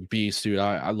 Gibbs is a beast, dude.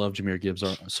 I love Jahmyr Gibbs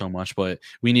so much, but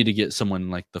we need to get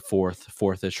someone like the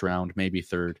fourth-ish round, maybe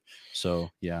third. So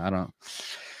yeah, I don't.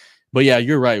 But yeah,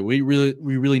 you're right. We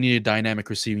really need a dynamic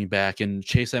receiving back, and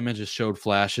Chase Edmonds just showed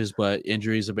flashes, but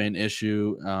injuries have been an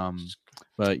issue.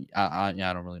 But I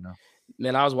don't really know.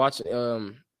 Man, I was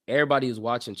watching. Everybody was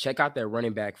watching. Check out that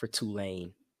running back for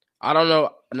Tulane. I don't know.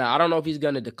 Now, I don't know if he's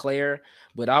going to declare,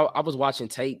 but I was watching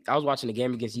tape. I was watching the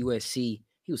game against USC.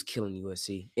 He was killing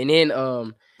USC. And then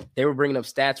they were bringing up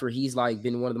stats where he's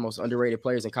been one of the most underrated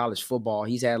players in college football.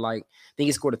 He's had I think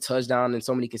he scored a touchdown in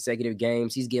so many consecutive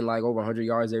games. He's getting over 100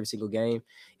 yards every single game.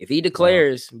 If he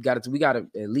declares, we got to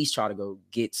at least try to go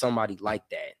get somebody like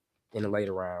that in the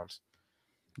later rounds.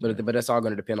 But that's all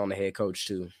going to depend on the head coach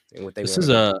too and what they.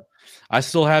 I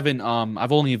still haven't.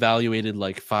 I've only evaluated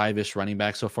 5-ish running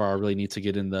backs so far. I really need to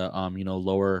get in the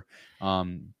lower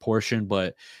portion,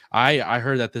 but I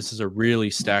heard that this is a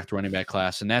really stacked running back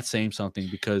class, and that's saying something,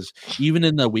 because even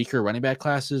in the weaker running back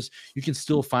classes, you can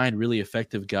still find really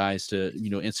effective guys to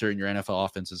insert in your NFL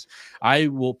offenses. I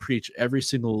will preach every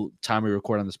single time we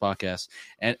record on this podcast,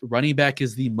 and running back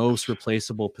is the most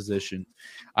replaceable position.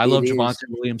 I love Javonte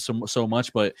Williams so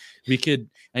much, but we could,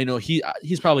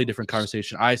 he's probably a different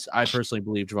conversation. I personally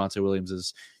believe Javonte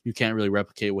Williams you can't really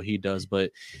replicate what he does,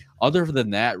 but other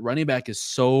than that, running back is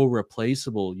so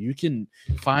replaceable. You can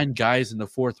find guys in the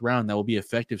 4th round that will be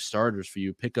effective starters for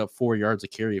you, pick up 4 yards a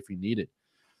carry if you need it.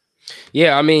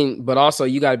 Yeah, I mean, but also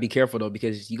you got to be careful though,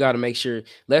 because you got to make sure,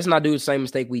 let's not do the same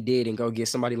mistake we did and go get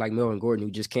somebody like Melvin Gordon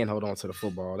who just can't hold on to the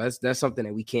football. That's something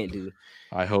that we can't do.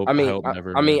 I hope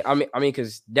never. I mean,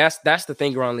 because that's the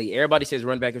thing around the league. Everybody says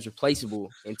running back is replaceable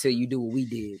until you do what we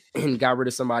did and got rid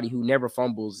of somebody who never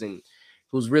fumbles and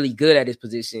who's really good at his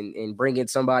position, and bring in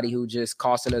somebody who just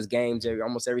costing us games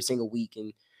almost every single week.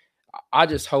 And I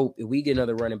just hope if we get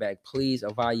another running back, please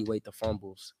evaluate the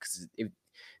fumbles, because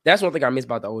that's one thing I miss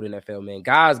about the old NFL, man.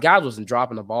 Guys wasn't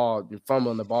dropping the ball and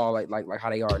fumbling the ball like how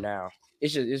they are now.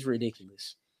 It's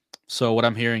ridiculous. So what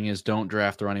I'm hearing is don't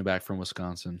draft the running back from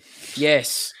Wisconsin.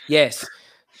 Yes.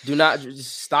 Do not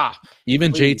just stop.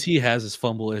 Even please. JT has his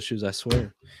fumble issues, I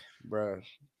swear. Bro.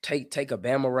 take a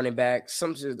Bama running back,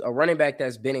 a running back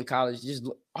that's been in college. Just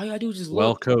all you gotta do is just Well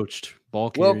look. coached,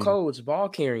 ball Well carrying. coached, ball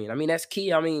carrying. I mean, that's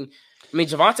key. I mean,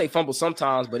 Javonte fumbles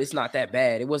sometimes, but it's not that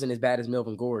bad. It wasn't as bad as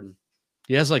Melvin Gordon.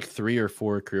 He has like 3 or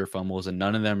 4 career fumbles, and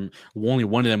only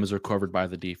one of them is recovered by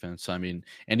the defense. So, I mean,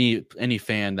 any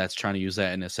fan that's trying to use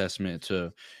that in assessment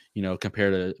to,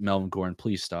 compare to Melvin Gordon,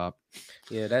 please stop.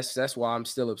 Yeah, that's why I'm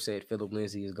still upset Philip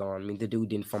Lindsay is gone. I mean, the dude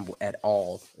didn't fumble at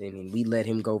all. I mean, we let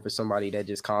him go for somebody that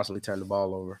just constantly turned the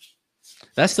ball over.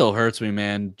 That still hurts me,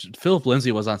 man. Philip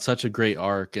Lindsay was on such a great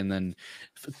arc, and then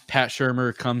Pat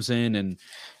Shurmur comes in and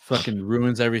fucking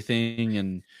ruins everything.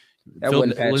 And that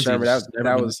wasn't Pat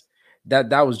Shurmur.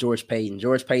 That was George Payton.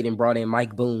 George Payton brought in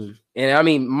Mike Boone, and I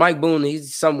mean Mike Boone,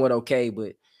 he's somewhat okay,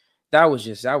 but that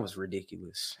was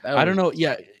ridiculous. I don't know,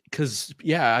 because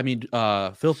I mean,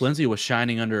 Philip Lindsay was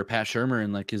shining under Pat Shurmur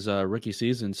in like his rookie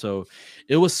season, so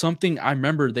it was something. I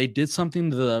remember they did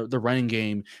something to the running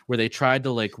game where they tried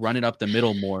to like run it up the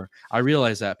middle more. I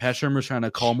realized that Pat Shurmur's trying to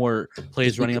call more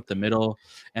plays running up the middle,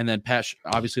 and then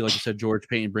obviously, like you said, George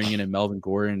Payton bringing in Melvin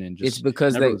Gordon, and just it's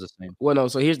because was the same. Well, no.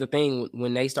 So here's the thing: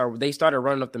 when they started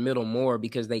running up the middle more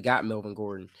because they got Melvin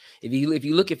Gordon. If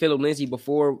you look at Philip Lindsay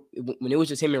before, when it was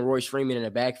just him and Royce Freeman in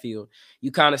the backfield,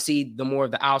 you kind of see the more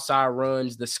of the outside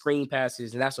runs, the screen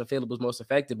passes, and that's when Philip was most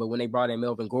effective. But when they brought in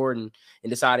Melvin Gordon and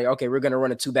decided, okay, we're going to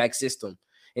run a 2-back system,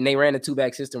 and they ran a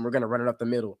 2-back system, we're going to run it up the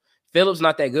middle. Philip's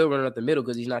not that good running up the middle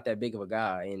because he's not that big of a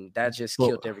guy, and that just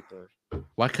killed everything.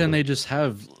 Why couldn't they just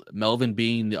have Melvin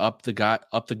being the up the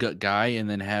gut guy, and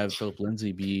then have Philip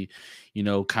Lindsay be,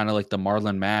 kind of like the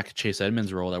Marlon Mack, Chase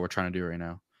Edmonds role that we're trying to do right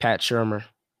now? Pat Shurmur.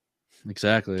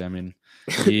 Exactly. I mean,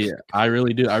 I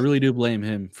really do blame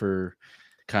him for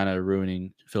kind of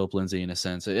ruining Philip Lindsay in a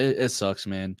sense. It sucks,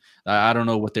 man. I don't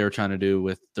know what they were trying to do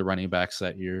with the running backs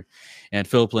that year, and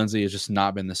Philip Lindsay has just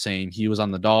not been the same. He was on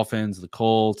the Dolphins, the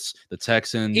Colts, the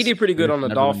Texans. He did pretty good on the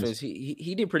Dolphins.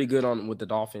 He did pretty good with the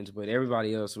Dolphins, but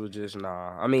everybody else was just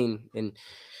nah. I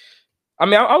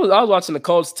was watching the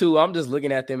Colts too. I'm just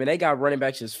looking at them, and they got running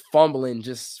backs just fumbling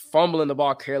the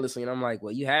ball carelessly, and I'm like,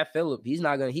 well, you have Philip. He's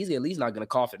at least not gonna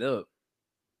cough it up.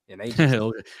 And they just,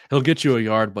 he'll get you a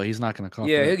yard, but he's not gonna cough.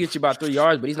 Yeah, he'll get you about 3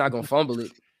 yards, but he's not gonna fumble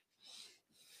it.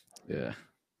 Yeah,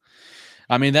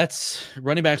 I mean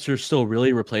running backs are still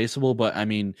really replaceable, but I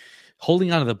mean,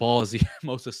 holding onto the ball is the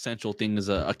most essential thing as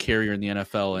a carrier in the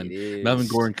NFL, and Melvin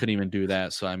Gordon couldn't even do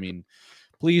that. So I mean,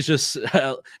 please just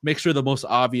make sure the most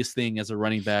obvious thing as a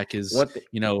running back is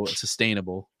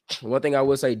sustainable. One thing I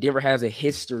would say, Denver has a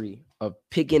history of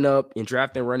picking up and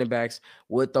drafting running backs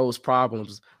with those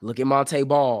problems. Look at Monte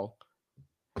Ball.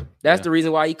 That's the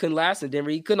reason why he couldn't last in Denver.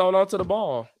 He couldn't hold on to the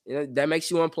ball. That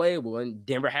makes you unplayable. And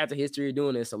Denver has a history of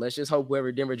doing this. So let's just hope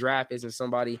whoever Denver draft isn't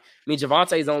somebody. I mean,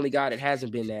 Javonte's the only guy that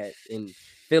hasn't been that. And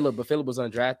Philip was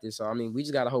undrafted. So, I mean, we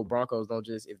just got to hope Broncos don't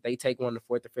just, if they take one in the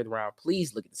 4th or 5th round,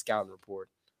 please look at the scouting report.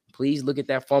 Please look at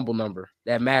that fumble number.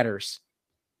 That matters.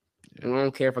 Yeah. We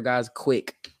don't care if a guy's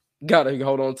quick. Got to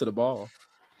hold on to the ball.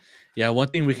 Yeah, one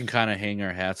thing we can kind of hang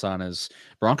our hats on is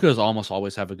Broncos almost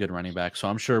always have a good running back, so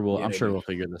I'm sure we'll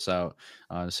figure this out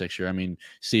this year. I mean,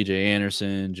 C.J.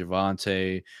 Anderson,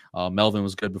 Javonte, Melvin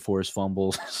was good before his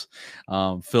fumbles.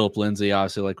 Philip Lindsay,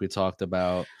 obviously, like we talked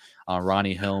about.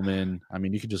 Ronnie Hillman. I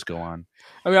mean, you could just go on.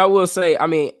 I mean, I will say, I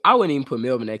wouldn't even put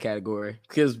Melvin in that category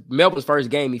because Melvin's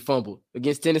first game he fumbled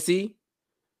against Tennessee.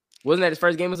 Wasn't that his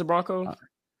first game as a Bronco?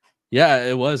 Yeah,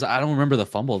 it was. I don't remember the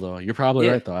fumble though. You're probably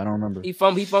right though. I don't remember. He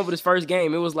fumbled his first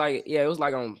game. It was like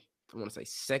on, I want to say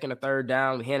 2nd or 3rd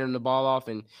down, handing the ball off,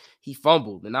 and he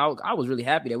fumbled. And I was really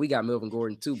happy that we got Melvin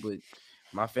Gordon too. But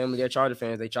my family, they're Charger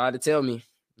fans. They tried to tell me.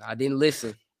 I didn't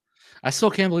listen. I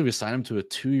still can't believe we signed him to a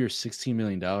 2-year, $16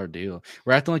 million deal.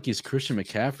 We're acting like he's Christian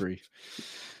McCaffrey.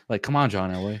 Like, come on,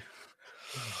 John Elway.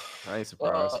 I ain't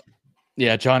surprised.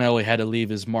 Yeah, John Elway had to leave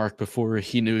his mark before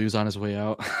he knew he was on his way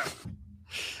out.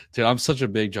 Dude, I'm such a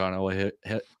big John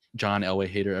Elway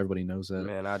hater. Everybody knows that.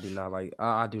 Man, I do not like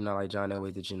John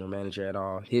Elway, the general manager, at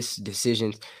all.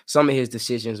 Some of his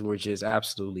decisions were just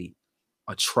absolutely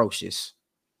atrocious.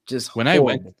 Just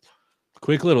horrible.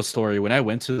 Quick little story. When I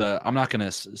went to I'm not going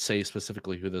to say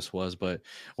specifically who this was, but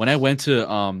when I went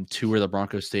to tour the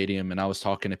Broncos Stadium and I was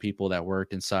talking to people that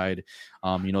worked inside,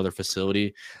 their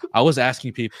facility, I was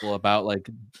asking people about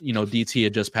DT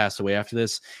had just passed away after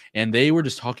this, and they were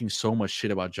just talking so much shit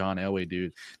about John Elway,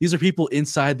 dude. These are people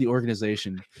inside the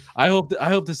organization. I hope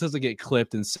this doesn't get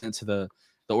clipped and sent to the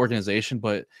organization,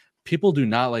 but people do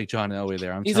not like John Elway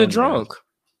there. He's a drunk.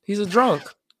 He's a drunk.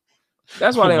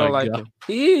 That's why they don't like him.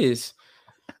 He is.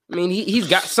 I mean, he's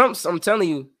got some. I'm telling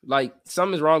you, like,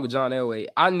 something's wrong with John Elway.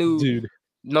 I knew, dude.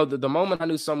 No, the moment I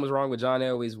knew something was wrong with John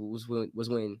Elway was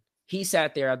when he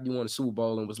sat there after he won the Super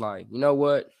Bowl and was like, you know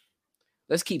what?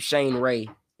 Let's keep Shane Ray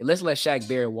and let's let Shaq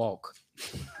Barrett walk.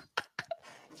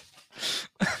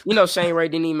 You know, Shane Ray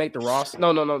didn't even make the roster.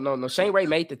 No. Shane Ray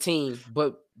made the team,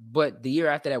 but the year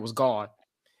after that was gone.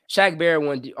 Shaq Barrett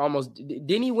won almost.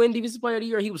 Didn't he win Defensive Player of the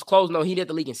Year? He was close. No, he did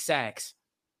the league in sacks.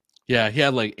 Yeah, he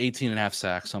had like 18 and a half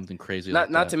sacks, something crazy.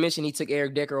 Not to mention he took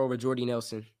Eric Decker over Jordy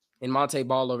Nelson and Monte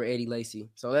Ball over Eddie Lacy.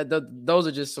 So those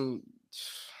are just some.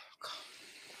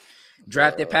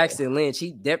 Drafted Paxton Lynch.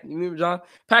 He definitely, remember John?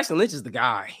 Paxton Lynch is the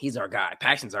guy. He's our guy.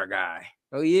 Paxton's our guy.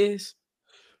 Oh, he is?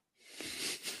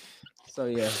 So,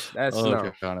 yeah, that's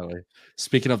no.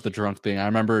 Speaking of the drunk thing, I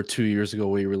remember 2 years ago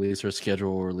we released our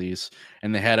schedule release,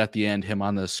 and they had at the end him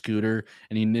on the scooter,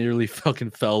 and he nearly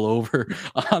fucking fell over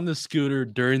on the scooter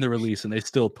during the release, and they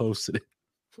still posted it.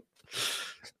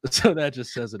 So that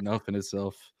just says enough in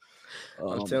itself.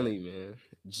 I'm telling you, man.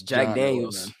 Jack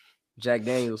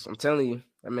Daniels. I'm telling you,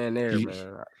 that man there,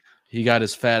 man. He got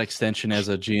his fat extension as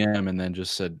a GM and then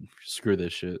just said, screw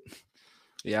this shit.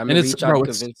 Yeah, I mean, he tried to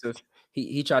convince us.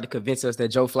 He tried to convince us that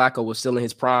Joe Flacco was still in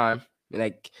his prime. And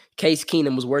like Case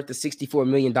Keenum was worth the $64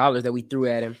 million that we threw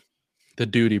at him. The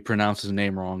dude, he pronounced his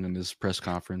name wrong in this press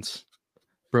conference.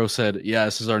 Bro said, yeah,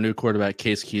 this is our new quarterback,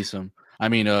 Case Keenum. I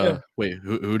mean, wait,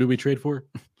 who did we trade for?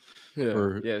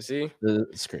 Yeah, see?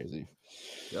 It's crazy.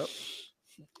 Yep.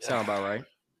 Sound about right.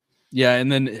 Yeah,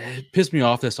 and then it pissed me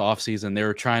off this offseason. They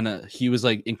were he was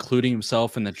like including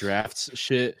himself in the drafts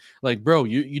shit. Like, bro,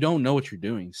 you don't know what you're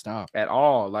doing. Stop. At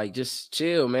all. Like, just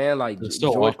chill, man. Like,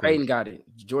 George Payton got it.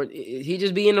 He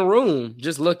just be in the room,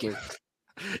 just looking.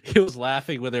 He was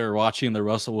laughing when they were watching the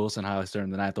Russell Wilson highlights during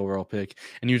the 9th overall pick,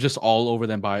 and he was just all over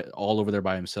there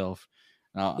by himself.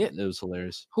 It was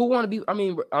hilarious. Who want to be? I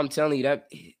mean, I'm telling you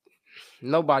that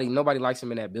nobody likes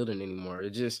him in that building anymore. It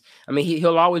just, I mean,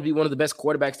 he'll always be one of the best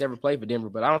quarterbacks to ever play for Denver,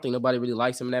 but I don't think nobody really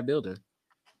likes him in that building.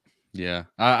 Yeah,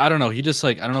 I don't know. He just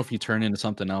I don't know if he turned into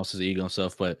something else, his ego and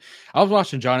stuff. But I was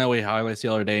watching John Elway highlights the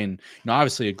other day, and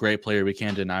obviously a great player. We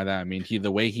can't deny that. I mean,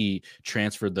 the way he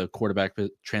transformed the quarterback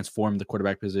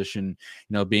position,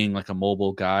 being like a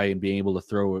mobile guy and being able to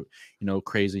throw,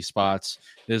 crazy spots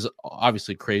is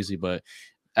obviously crazy. But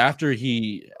after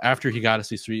he got us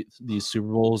these Super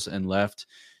Bowls and left,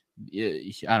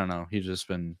 I don't know. He's just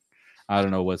been, I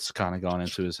don't know what's kind of gone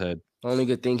into his head. Only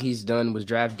good thing he's done was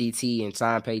draft DT and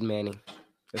sign Peyton Manning.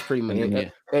 That's pretty much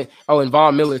it. And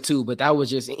Von Miller too, but that was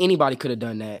just anybody could have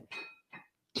done that.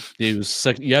 It was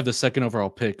you have the 2nd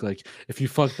overall pick. Like, if you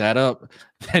fuck that up,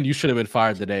 then you should have been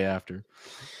fired the day after.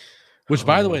 Which,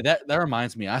 by the way, that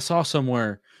reminds me, I saw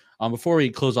somewhere before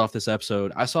we close off this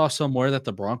episode, I saw somewhere that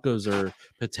the Broncos are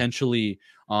potentially,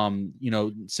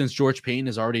 since George Payton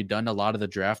has already done a lot of the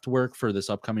draft work for this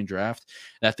upcoming draft,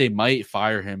 that they might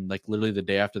fire him like literally the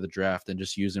day after the draft and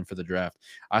just use him for the draft.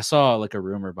 I saw like a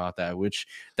rumor about that, which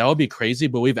that would be crazy,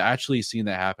 but we've actually seen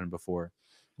that happen before.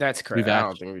 That's crazy. I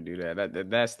don't think we do that.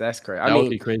 That's crazy. That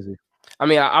would be crazy. I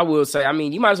mean, I will say, I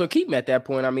mean, you might as well keep him at that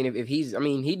point. I mean, if he's, I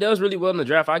mean, he does really well in the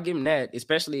draft. I give him that,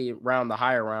 especially around the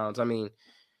higher rounds. I mean,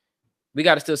 we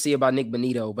got to still see about Nick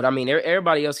Bonito, but I mean,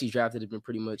 everybody else he's drafted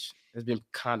has been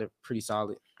kind of pretty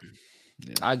solid.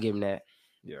 Yeah. I give him that.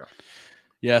 Yeah.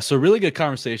 Yeah. So really good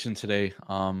conversation today.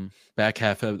 Back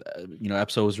half of,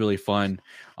 episode was really fun.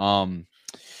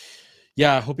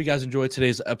 Yeah, I hope you guys enjoyed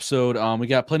today's episode. We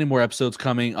got plenty more episodes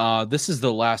coming. This is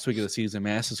the last week of the season,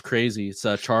 man. This is crazy. It's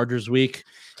Chargers week,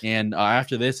 and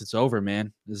after this, it's over,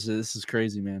 man. This is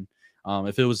crazy, man.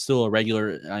 If it was still a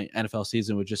regular NFL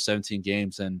season with just 17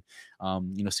 games, then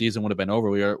season would have been over.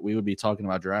 We would be talking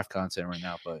about draft content right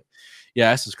now. But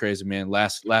yeah, this is crazy, man.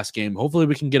 Last game. Hopefully,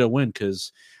 we can get a win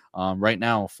because right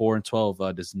now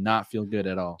 4-12 does not feel good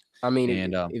at all. I mean,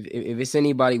 if it's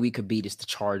anybody we could beat, it's the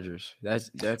Chargers.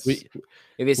 If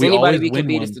it's anybody we could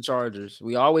beat, it's the Chargers.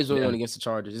 We always win against the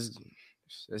Chargers.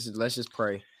 Let's just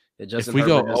pray. If we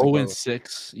go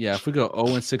 0-6, if we go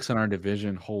 0-6 in our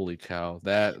division, holy cow,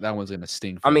 that one's gonna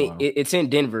sting. I mean, it's in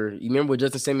Denver. You remember what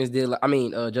Justin Simmons did? I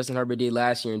mean, Justin Herbert did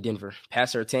last year in Denver.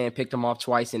 Passer 10, picked him off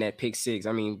twice in that pick 6.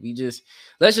 I mean,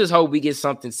 let's just hope we get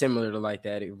something similar to like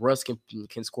that. If Russ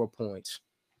can score points.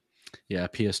 Yeah,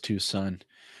 PS2's son.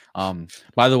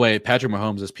 By the way, Patrick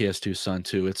Mahomes is PS2's son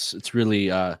too. It's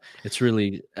really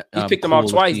he picked him off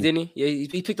twice, didn't he? Yeah,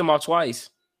 he picked him off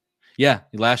twice. Yeah,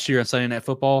 last year on Sunday Night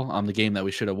Football, the game that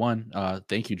we should have won.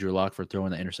 Thank you, Drew Lock, for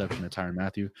throwing the interception to Tyrann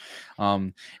Mathieu.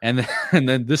 And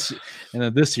then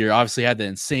this year, obviously had the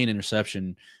insane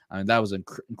interception. I mean, that was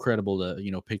incredible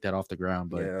to pick that off the ground.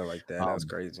 But yeah, like that. That was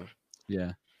crazy.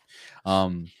 Yeah.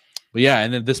 But yeah,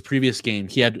 and then this previous game,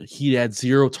 he had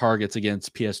 0 targets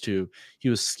against PS2. He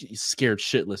was scared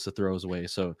shitless to throw his away.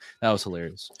 So that was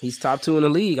hilarious. He's top 2 in the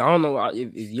league. I don't know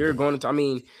if you're going to. I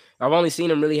mean, I've only seen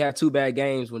him really have 2 bad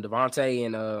games with Devontae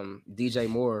and DJ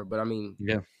Moore. But I mean,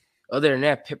 yeah. Other than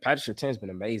that, Patrick Surtain's been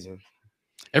amazing.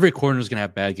 Every corner is gonna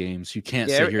have bad games. You can't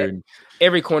sit here.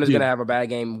 Every corner is gonna have a bad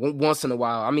game once in a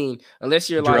while. I mean, unless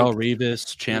you're Darrell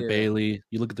Revis, Champ Bailey.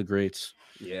 You look at the greats.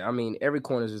 Yeah, I mean, every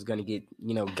corner is going to get,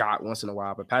 got once in a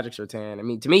while. But Patrick Surtain, I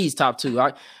mean, to me, he's top 2.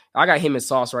 I got him in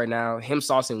Sauce right now. Him,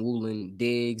 Sauce, and Woolen,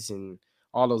 Diggs, and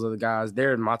all those other guys.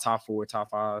 They're in my top 4, top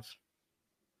 5.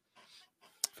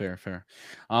 Fair.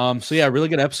 So yeah, really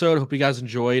good episode. Hope you guys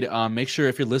enjoyed. Make sure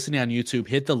if you're listening on YouTube,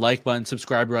 hit the like button,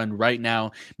 subscribe button right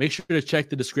now. Make sure to check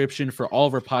the description for all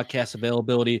of our podcast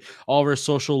availability, all of our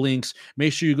social links.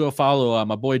 Make sure you go follow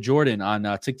my boy Jordan on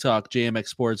TikTok, JMX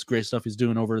Sports. Great stuff he's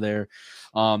doing over there.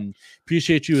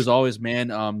 Appreciate you as always, man.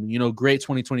 Great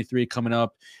 2023 coming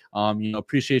up.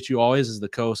 Appreciate you always as the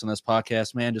co-host on this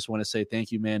podcast, man. Just want to say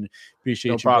thank you, man.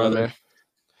 Appreciate you, problem, brother. Man.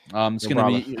 It's going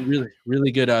to be really,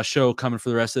 really good show coming for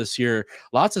the rest of this year.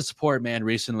 Lots of support, man,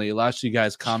 recently. Lots of you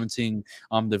guys commenting.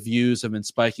 The views have been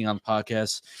spiking on the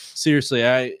podcast. Seriously,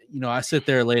 I sit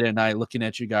there late at night looking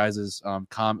at you guys'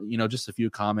 just a few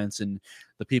comments and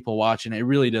the people watching. It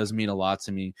really does mean a lot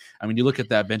to me. I mean, you look at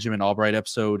that Benjamin Albright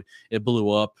episode, it blew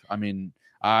up. I mean,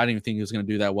 I didn't even think he was going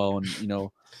to do that well. And,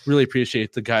 really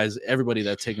appreciate the guys, everybody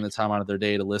that's taking the time out of their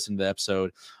day to listen to the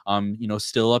episode.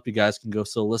 Still up, you guys can go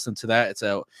still listen to that. It's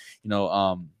out,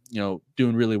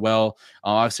 doing really well.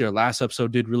 Obviously our last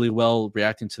episode did really well,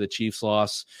 reacting to the Chiefs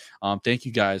loss. Thank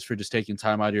you guys for just taking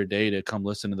time out of your day to come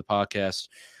listen to the podcast.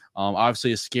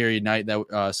 Obviously a scary night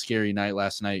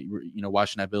last night,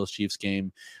 watching that Bills Chiefs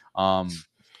game.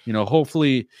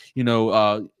 Hopefully,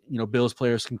 Bills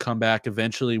players can come back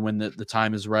eventually when the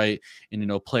time is right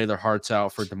and, play their hearts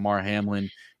out for DeMar Hamlin.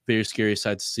 Very scary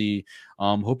sight to see.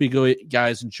 Hope you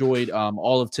guys enjoyed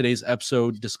all of today's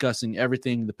episode discussing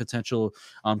everything, the potential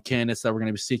candidates that we're going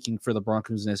to be seeking for the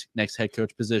Broncos' next head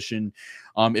coach position.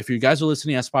 If you guys are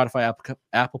listening on Spotify,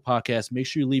 Apple Podcasts, make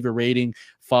sure you leave a rating,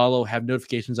 follow, have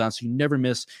notifications on so you never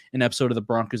miss an episode of the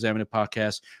Broncos Avenue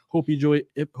podcast. Hope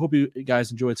you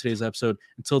guys enjoyed today's episode.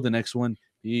 Until the next one,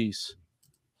 peace.